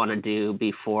that you want to do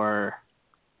before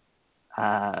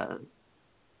that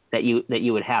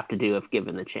you would have to do if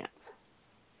given the chance?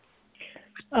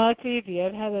 It's easy.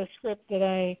 I've had a script that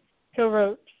I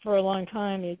co-wrote for a long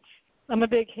time. I'm a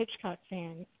big Hitchcock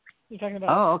fan. You're talking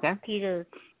about Peter.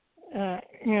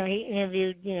 He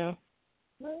interviewed a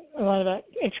lot about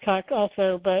Hitchcock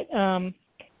also, but I'm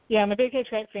a big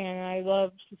Hitchcock fan, and I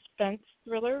love suspense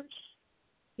thrillers.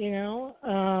 And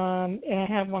I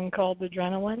have one called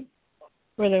Adrenaline,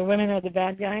 where the women are the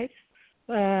bad guys.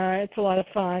 It's a lot of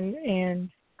fun, and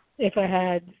if I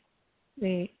had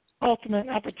the ultimate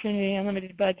opportunity,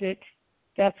 unlimited budget,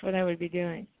 that's what I would be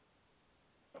doing.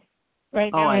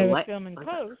 Right now I have a film in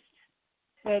post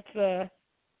that's a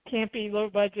campy,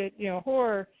 low-budget,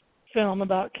 horror film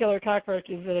about killer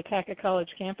cockroaches that attack a college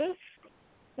campus.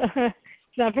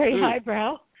 It's not very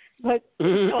highbrow, but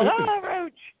it's called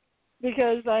Roach,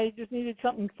 because I just needed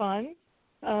something fun.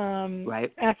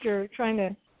 After trying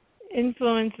to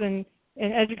influence and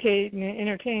educate and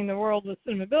entertain the world with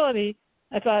Cinemability,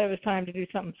 I thought it was time to do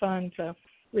something fun. So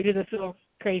we did this little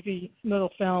crazy little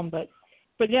film. But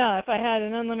yeah, if I had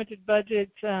an unlimited budget,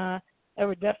 I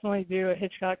would definitely do a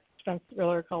Hitchcock suspense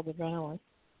thriller called Adrenaline.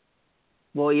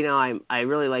 Well, I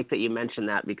really like that you mentioned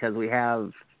that, because we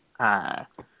have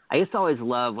I used to always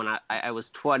love when I was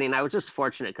 20, and I was just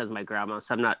fortunate because of my grandma, so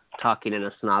I'm not talking in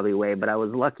a snobby way, but I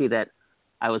was lucky that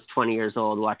I was 20 years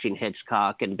old watching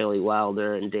Hitchcock and Billy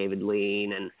Wilder and David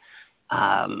Lean, and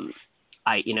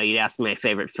you'd ask me my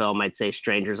favorite film, I'd say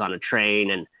Strangers on a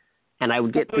Train, and I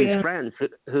would get these friends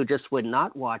who just would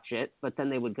not watch it, but then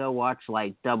they would go watch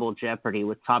like Double Jeopardy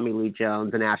with Tommy Lee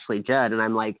Jones and Ashley Judd, and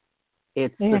I'm like,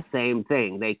 it's the same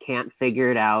thing. They can't figure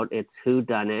it out. It's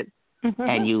whodunit,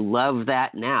 and you love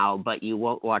that now, but you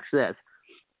won't watch this.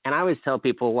 And I always tell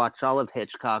people, watch all of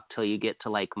Hitchcock till you get to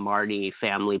like Marty,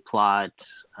 Family Plot,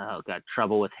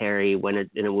 Trouble with Harry, when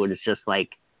it was just like,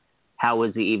 how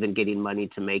was he even getting money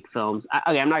to make films?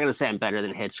 I'm not going to say I'm better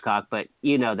than Hitchcock, but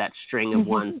that string of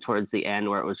ones towards the end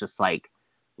where it was just like,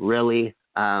 really?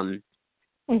 But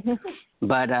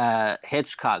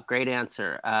Hitchcock, great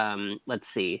answer. Let's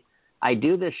see. I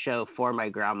do this show for my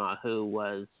grandma, who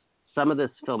was, some of this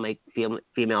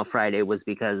Female Friday was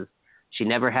because she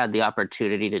never had the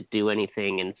opportunity to do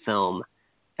anything in film,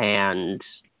 and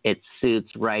it suits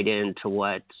right into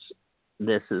what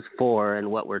this is for and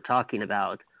what we're talking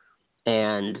about.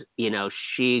 And,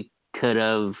 she could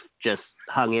have just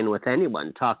hung in with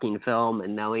anyone talking film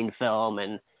and knowing film.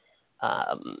 And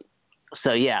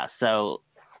so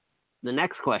the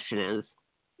next question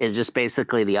is just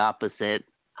basically the opposite.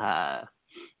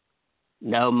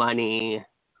 No money,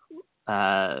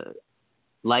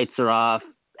 lights are off,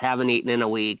 haven't eaten in a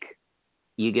week.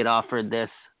 You get offered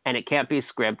this, and it can't be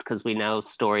script because we know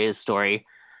story is story.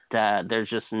 There's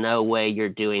just no way you're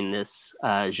doing this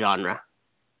genre.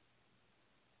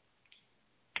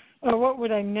 Or what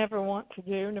would I never want to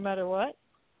do, no matter what?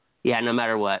 Yeah, no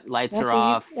matter what. Lights are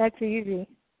off. That's easy.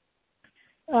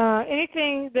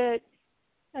 Anything that,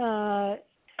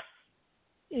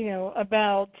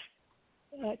 about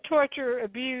torture,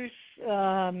 abuse,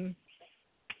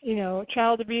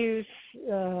 child abuse,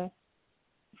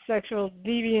 sexual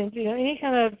deviance, any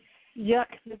kind of yuck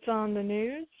that's on the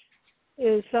news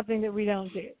is something that we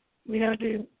don't do. We don't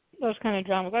do those kind of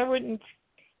dramas. I wouldn't,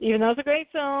 even though it's a great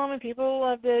film and people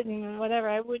loved it and whatever,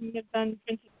 I wouldn't have done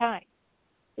Princess Bride.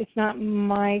 it's not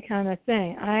my kind of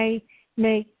thing. I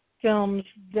make films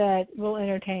that will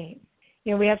entertain.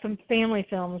 We have some family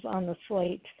films on the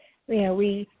slate.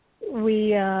 We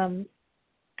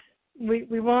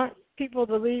want people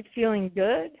to leave feeling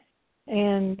good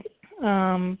and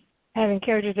having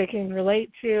characters they can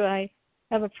relate to. I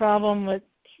have a problem with,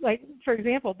 like, for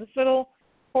example, this little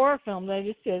horror film that I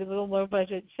just did, a little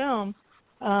low-budget film.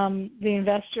 The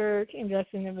investor came to us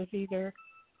and it was either,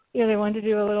 they wanted to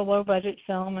do a little low-budget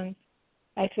film, and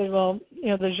I said, well,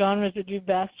 the genres that do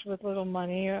best with little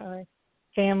money are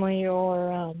family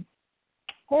or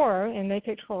horror, and they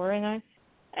picked horror, and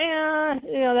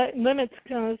that limits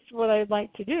kind of what I'd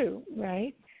like to do,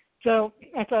 right? So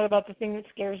I thought about the thing that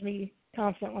scares me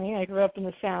constantly. I grew up in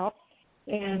the South,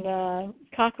 and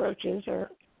cockroaches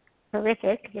are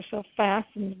horrific. They're so fast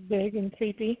and big and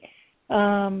creepy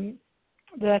that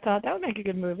I thought that would make a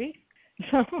good movie.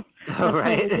 So that's how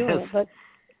we're doing it. But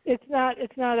it's not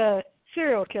a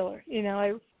serial killer.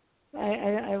 I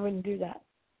wouldn't do that.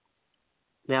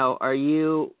 Now,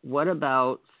 what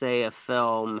about, say, a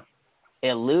film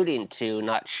alluding to,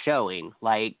 not showing,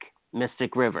 like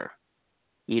Mystic River?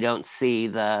 You don't see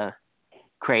the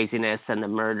craziness and the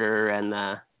murder and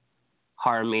the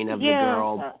harming of the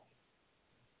girl.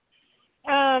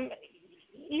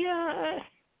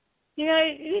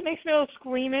 It makes me a little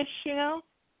squeamish,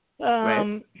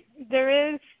 Right.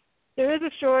 There is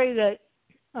a story that,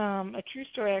 a true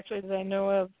story actually, that I know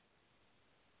of,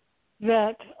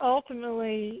 that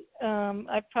ultimately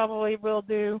I probably will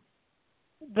do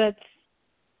that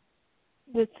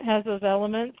has those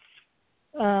elements,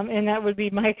 and that would be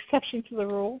my exception to the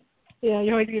rule.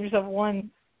 You always give yourself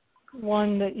one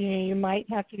that you might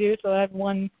have to do. So I have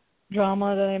one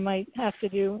drama that I might have to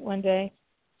do one day,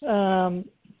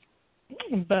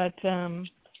 but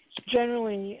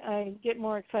generally I get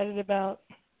more excited about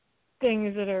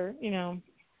things that are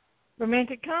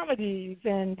romantic comedies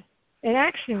and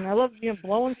action. I love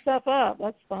blowing stuff up.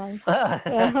 That's fun.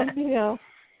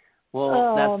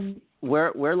 Well,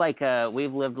 we're like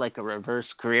we've lived like a reverse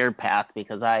career path,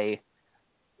 because I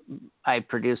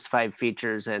produced 5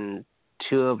 features, and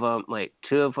two of them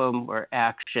were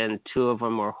action, 2 of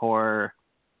them were horror,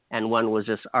 and 1 was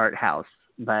just art house.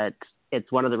 But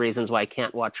it's one of the reasons why I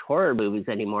can't watch horror movies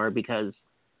anymore, because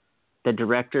the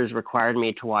directors required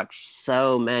me to watch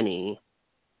so many,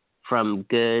 from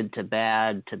good to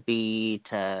bad to B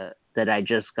to, that I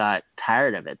just got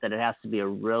tired of it. That it has to be a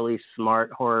really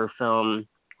smart horror film,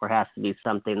 or has to be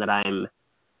something that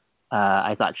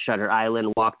I thought Shutter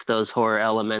Island walked those horror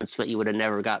elements, but you would have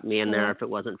never got me in there if it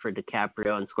wasn't for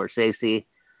DiCaprio and Scorsese.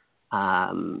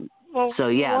 So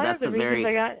yeah, that's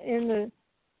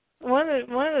one of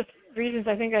the reasons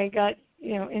I think I got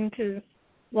into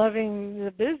loving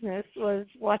the business was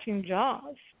watching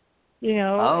Jaws. As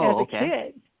a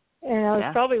kid, and I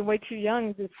was probably way too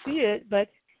young to see it, but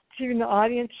seeing the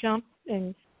audience jump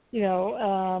and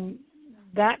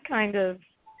that kind of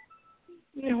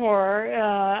horror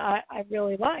I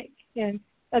really like. And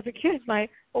as a kid, my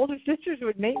older sisters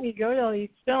would make me go to all these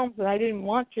films that I didn't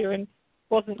want to, and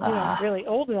wasn't really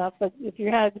old enough. But if you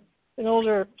had an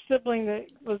older sibling that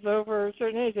was over a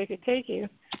certain age, they could take you.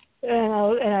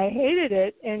 And I hated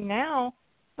it. And now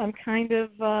I'm kind of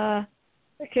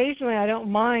occasionally I don't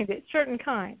mind it. Certain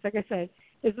kinds, like I said,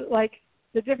 is like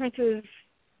the difference is,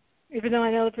 even though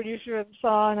I know the producer of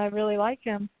Saw and I really like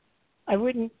him, I've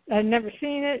never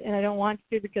seen it, and I don't want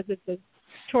to, because it's a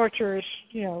torturous,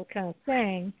 kind of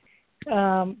thing.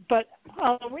 But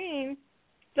Halloween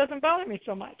doesn't bother me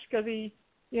so much, because he,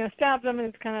 stabs them, and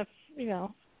it's kind of,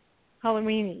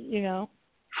 Halloween-y,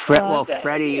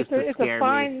 Freddy used to scare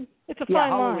me. It's a fine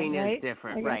Halloween line, right? is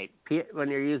different, right? When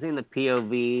you're using the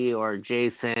POV or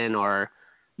Jason,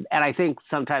 and I think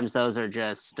sometimes those are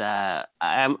just,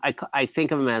 I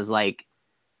think of them as like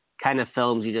kind of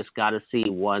films you just got to see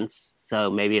once. So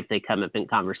maybe if they come up in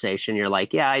conversation, you're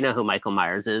like, yeah, I know who Michael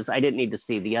Myers is. I didn't need to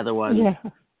see the other one. Yeah.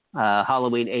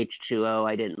 Halloween H2O,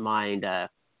 I didn't mind.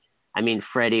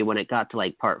 Freddy, when it got to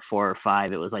like part 4 or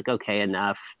 5, it was like, okay,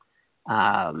 enough.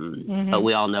 But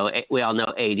we all know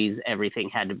 80s, everything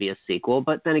had to be a sequel.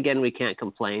 But then again, we can't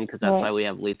complain, because that's why we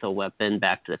have Lethal Weapon,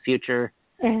 Back to the Future.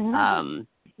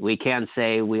 We can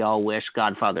say we all wish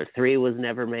Godfather 3 was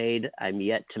never made. I'm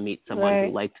yet to meet someone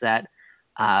who liked that.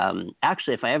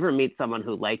 Actually, if I ever meet someone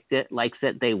who likes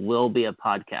it, they will be a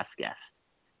podcast guest.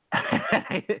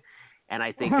 And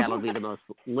I think that'll be the most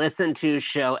listened to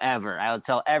show ever. I'll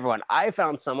tell everyone, I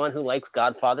found someone who likes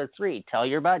Godfather 3. Tell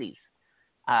your buddies.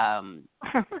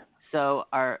 So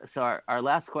our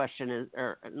last question is,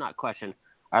 or not question,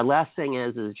 our last thing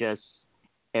is just,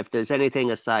 if there's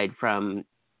anything aside from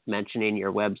mentioning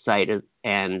your website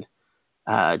and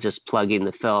just plugging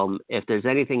the film, if there's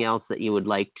anything else that you would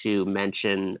like to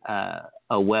mention, a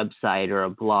website or a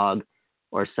blog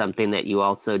or something that you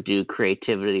also do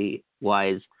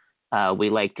creativity-wise, we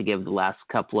like to give the last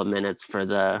couple of minutes for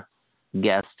the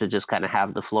guests to just kind of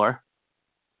have the floor.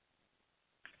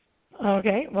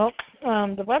 Okay, well,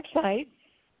 the website,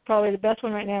 probably the best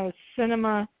one right now is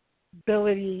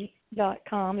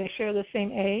cinemability.com. They share the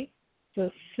same A, so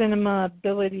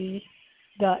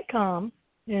cinemability.com.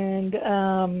 And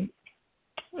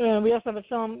we also have a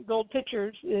film, Gold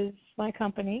Pictures is my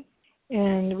company,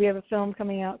 and we have a film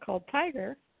coming out called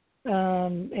Tiger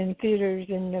in theaters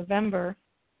in November,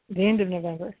 the end of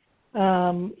November,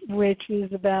 which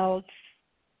is about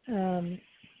a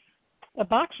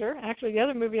boxer. Actually, the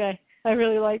other movie I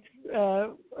really liked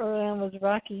early on was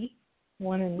Rocky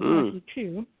 1 and Rocky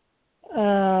 2.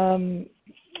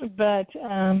 But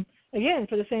again,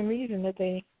 for the same reason that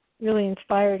they really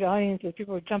inspired audiences,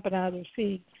 people were jumping out of their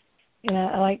seats, and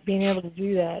I like being able to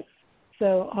do that.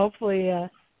 So hopefully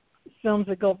films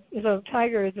that go, so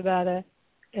Tiger is about an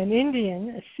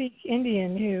Indian, a Sikh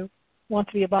Indian who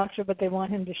wants to be a boxer, but they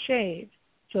want him to shave.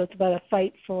 So it's about a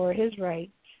fight for his right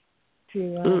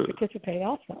to participate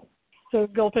also. So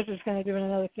Gold Pictures is kind of doing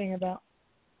another thing about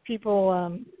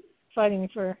people fighting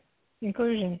for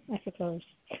inclusion, I suppose.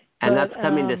 And that's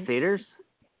coming to theaters?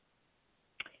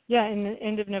 Yeah, in the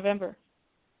end of November,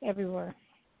 everywhere.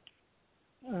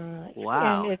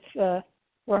 Wow. And it's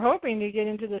we're hoping to get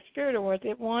into the Spirit Awards.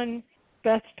 It won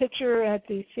Best Picture at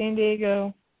the San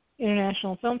Diego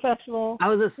International Film Festival. I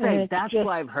was going to say, that's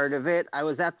why I've heard of it. I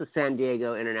was at the San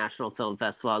Diego International Film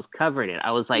Festival. I was covering it.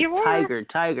 I was like,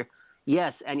 Tiger.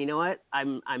 Yes, and you know what?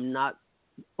 I'm not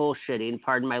bullshitting.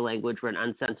 Pardon my language. We're an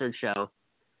uncensored show.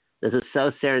 This is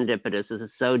so serendipitous. This is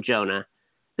so Jonah.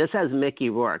 This has Mickey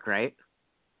Rourke, right?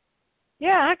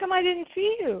 Yeah, how come I didn't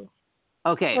see you?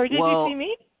 Okay, or did you see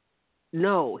me?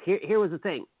 No, here was the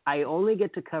thing. I only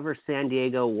get to cover San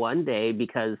Diego one day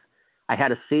because I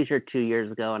had a seizure 2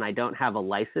 years ago and I don't have a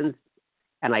license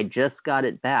and I just got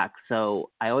it back. So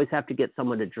I always have to get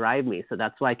someone to drive me. So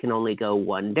that's why I can only go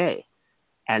one day.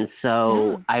 And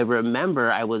so I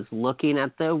remember I was looking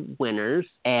at the winners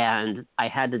and I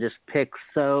had to just pick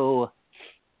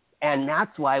and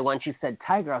that's why once you said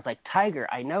Tiger, I was like, Tiger,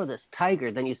 I know this,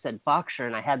 Tiger. Then you said boxer,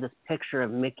 and I had this picture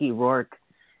of Mickey Rourke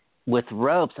with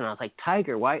ropes, and I was like,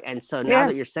 Tiger, why? And so now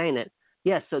that you're saying it,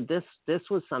 so this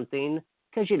was something,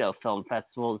 because, film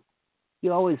festivals,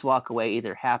 you always walk away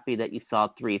either happy that you saw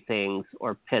 3 things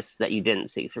or pissed that you didn't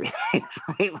see 3 things,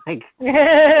 right? Like,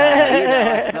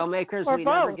 as filmmakers, we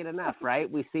never get enough, right?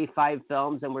 We see 5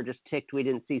 films, and we're just ticked we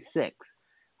didn't see 6.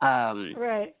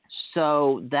 Right.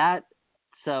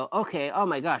 So, okay, oh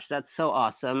my gosh, that's so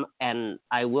awesome. And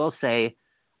I will say,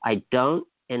 I don't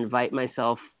invite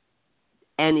myself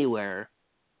anywhere,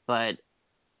 but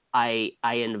I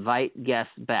invite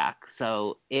guests back.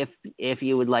 So if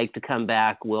you would like to come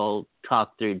back, we'll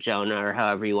talk through Jonah or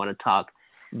however you want to talk.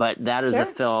 But that is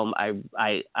a film I'm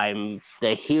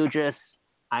the hugest.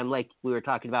 I'm like we were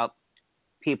talking about,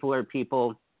 people are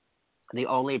people. The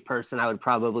only person I would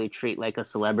probably treat like a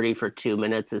celebrity for 2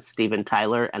 minutes is Steven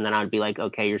Tyler, and then I'd be like,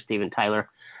 okay, you're Steven Tyler.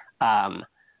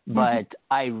 But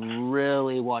I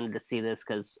really wanted to see this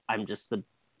because I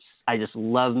just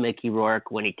love Mickey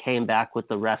Rourke. When he came back with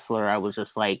The Wrestler, I was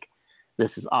just like,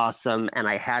 this is awesome. And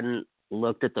I hadn't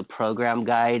looked at the program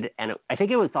guide, and I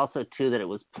think it was also too that it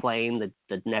was playing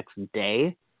the next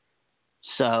day.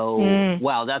 So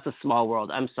wow, that's a small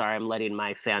world. I'm sorry, I'm letting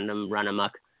my fandom run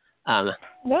amok. No,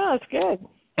 it's good.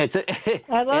 I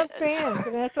love fans,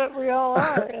 and that's what we all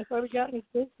are. That's why we got in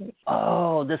this business.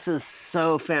 Oh, this is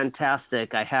so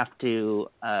fantastic. I have to,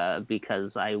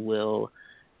 because I will.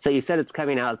 So you said it's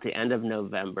coming out at the end of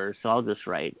November, so I'll just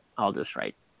write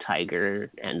Tiger,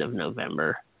 end of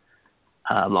November.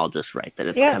 I'll just write that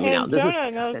it's coming out.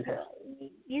 Jonah knows.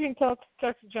 You can talk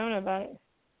to Jonah about it.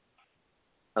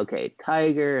 Okay,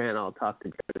 Tiger, and I'll talk to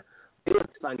Jonah.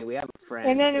 It's funny, we have a friend.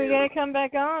 And then we got to come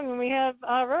back on when we have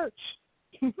Roach.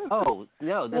 Oh,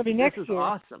 no, this is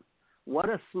awesome. What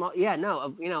a small,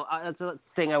 that's a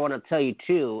thing I want to tell you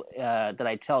too, that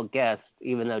I tell guests,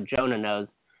 even though Jonah knows,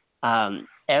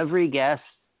 every guest,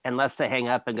 unless they hang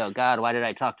up and go, God, why did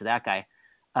I talk to that guy,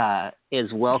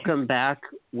 is welcome back.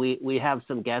 We have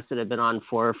some guests that have been on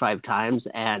 4 or 5 times,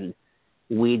 and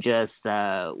we just,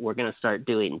 we're going to start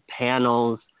doing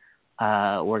panels.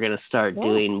 We're going to start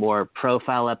doing more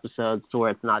profile episodes, so where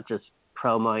it's not just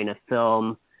promoting a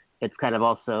film. It's kind of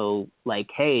also like,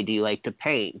 hey, do you like to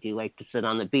paint? Do you like to sit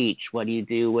on the beach? What do you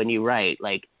do when you write?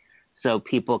 Like, so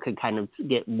people can kind of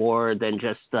get more than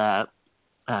just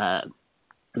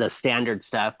the standard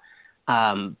stuff.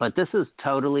 But this is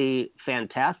totally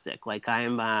fantastic. Like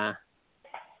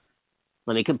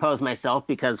let me compose myself,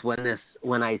 because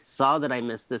when I saw that I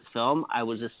missed this film, I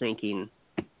was just thinking,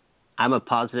 I'm a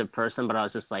positive person, but I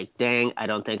was just like, dang, I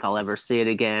don't think I'll ever see it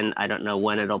again. I don't know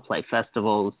when it'll play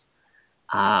festivals.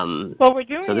 Well, we're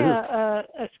doing a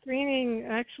screening,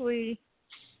 actually,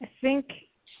 I think,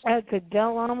 at the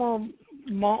Del Amo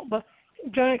Mall. But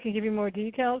Jonah can give you more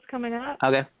details coming up.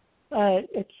 Okay.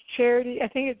 It's charity. I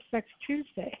think it's next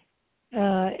Tuesday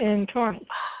in Torrance.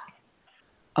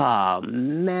 Oh,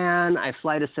 man, I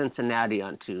fly to Cincinnati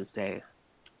on Tuesday.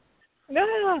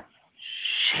 No.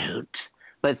 Shoot.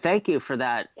 But thank you for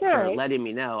that, for right. letting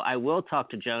me know. I will talk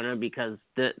to Jonah, because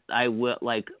this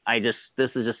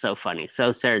is just so funny,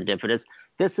 so serendipitous.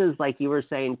 This is, like you were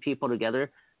saying, people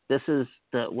together. This is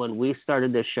when we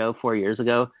started this show 4 years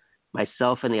ago,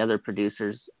 myself and the other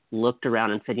producers looked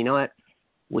around and said, you know what?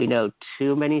 We know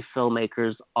too many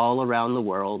filmmakers all around the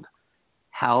world.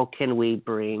 How can we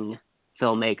bring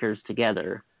filmmakers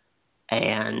together?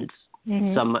 And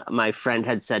my friend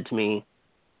had said to me,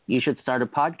 you should start a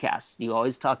podcast. You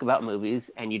always talk about movies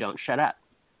and you don't shut up.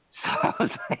 So I was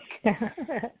like, so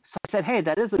I said, hey,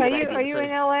 that is a good idea. Are you in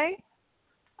LA?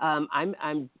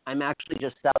 I'm actually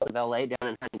just south of LA, down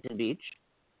in Huntington Beach.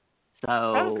 So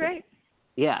oh, great.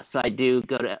 Yeah, so I do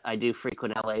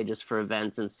frequent LA just for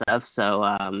events and stuff. So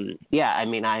yeah, I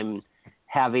mean, I'm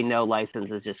having no license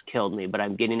has just killed me, but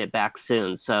I'm getting it back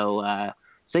soon. So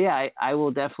yeah, I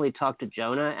will definitely talk to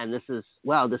Jonah, and this is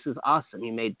awesome.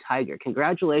 You made Tiger.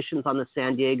 Congratulations on the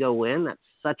San Diego win. That's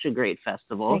such a great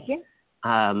festival. Thank you.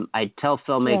 I tell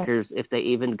filmmakers if they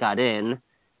even got in,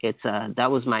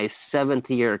 that was my 7th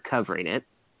year covering it.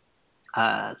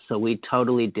 So we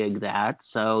totally dig that.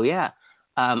 So yeah,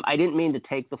 I didn't mean to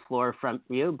take the floor from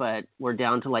you, but we're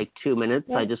down to like 2 minutes.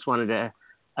 Yeah. I just wanted to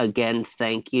again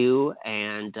thank you,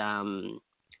 and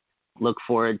look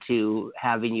forward to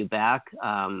having you back.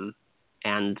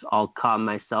 And I'll calm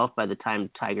myself by the time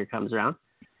Tiger comes around.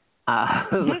 Well,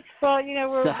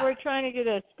 we're trying to get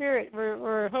a spirit.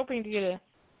 We're hoping to get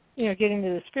get into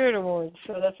the Spirit Awards.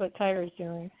 So that's what Tiger's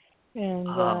doing. And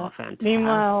fantastic.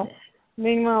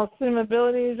 Meanwhile,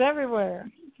 Cinemability is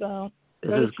everywhere. So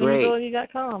this go to is great.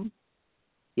 Cinemability.com.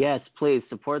 Yes, please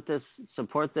support this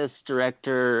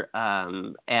director.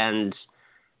 And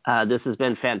this has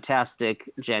been fantastic,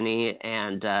 Jenny.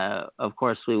 And of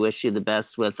course, we wish you the best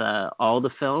with all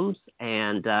the films.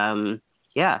 And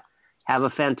yeah, have a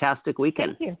fantastic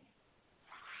weekend. Thank you.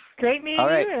 Great meeting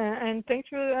you, and thanks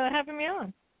for having me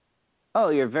on. Oh,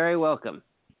 you're very welcome.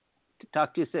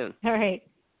 Talk to you soon. All right.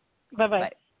 Bye-bye.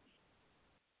 Bye.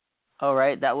 All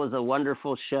right, that was a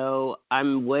wonderful show.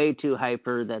 I'm way too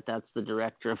hyper that's the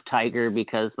director of Tiger,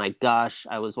 because, my gosh,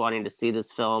 I was wanting to see this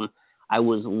film. I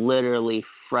was literally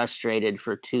frustrated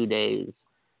for 2 days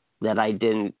that I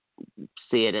didn't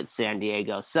see it at San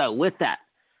Diego. So with that,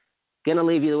 going to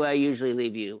leave you the way I usually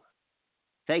leave you.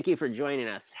 Thank you for joining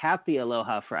us. Happy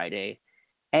Aloha Friday.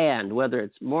 And whether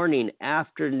it's morning,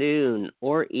 afternoon,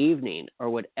 or evening, or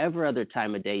whatever other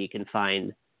time of day you can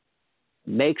find,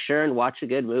 make sure and watch a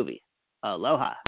good movie. Aloha.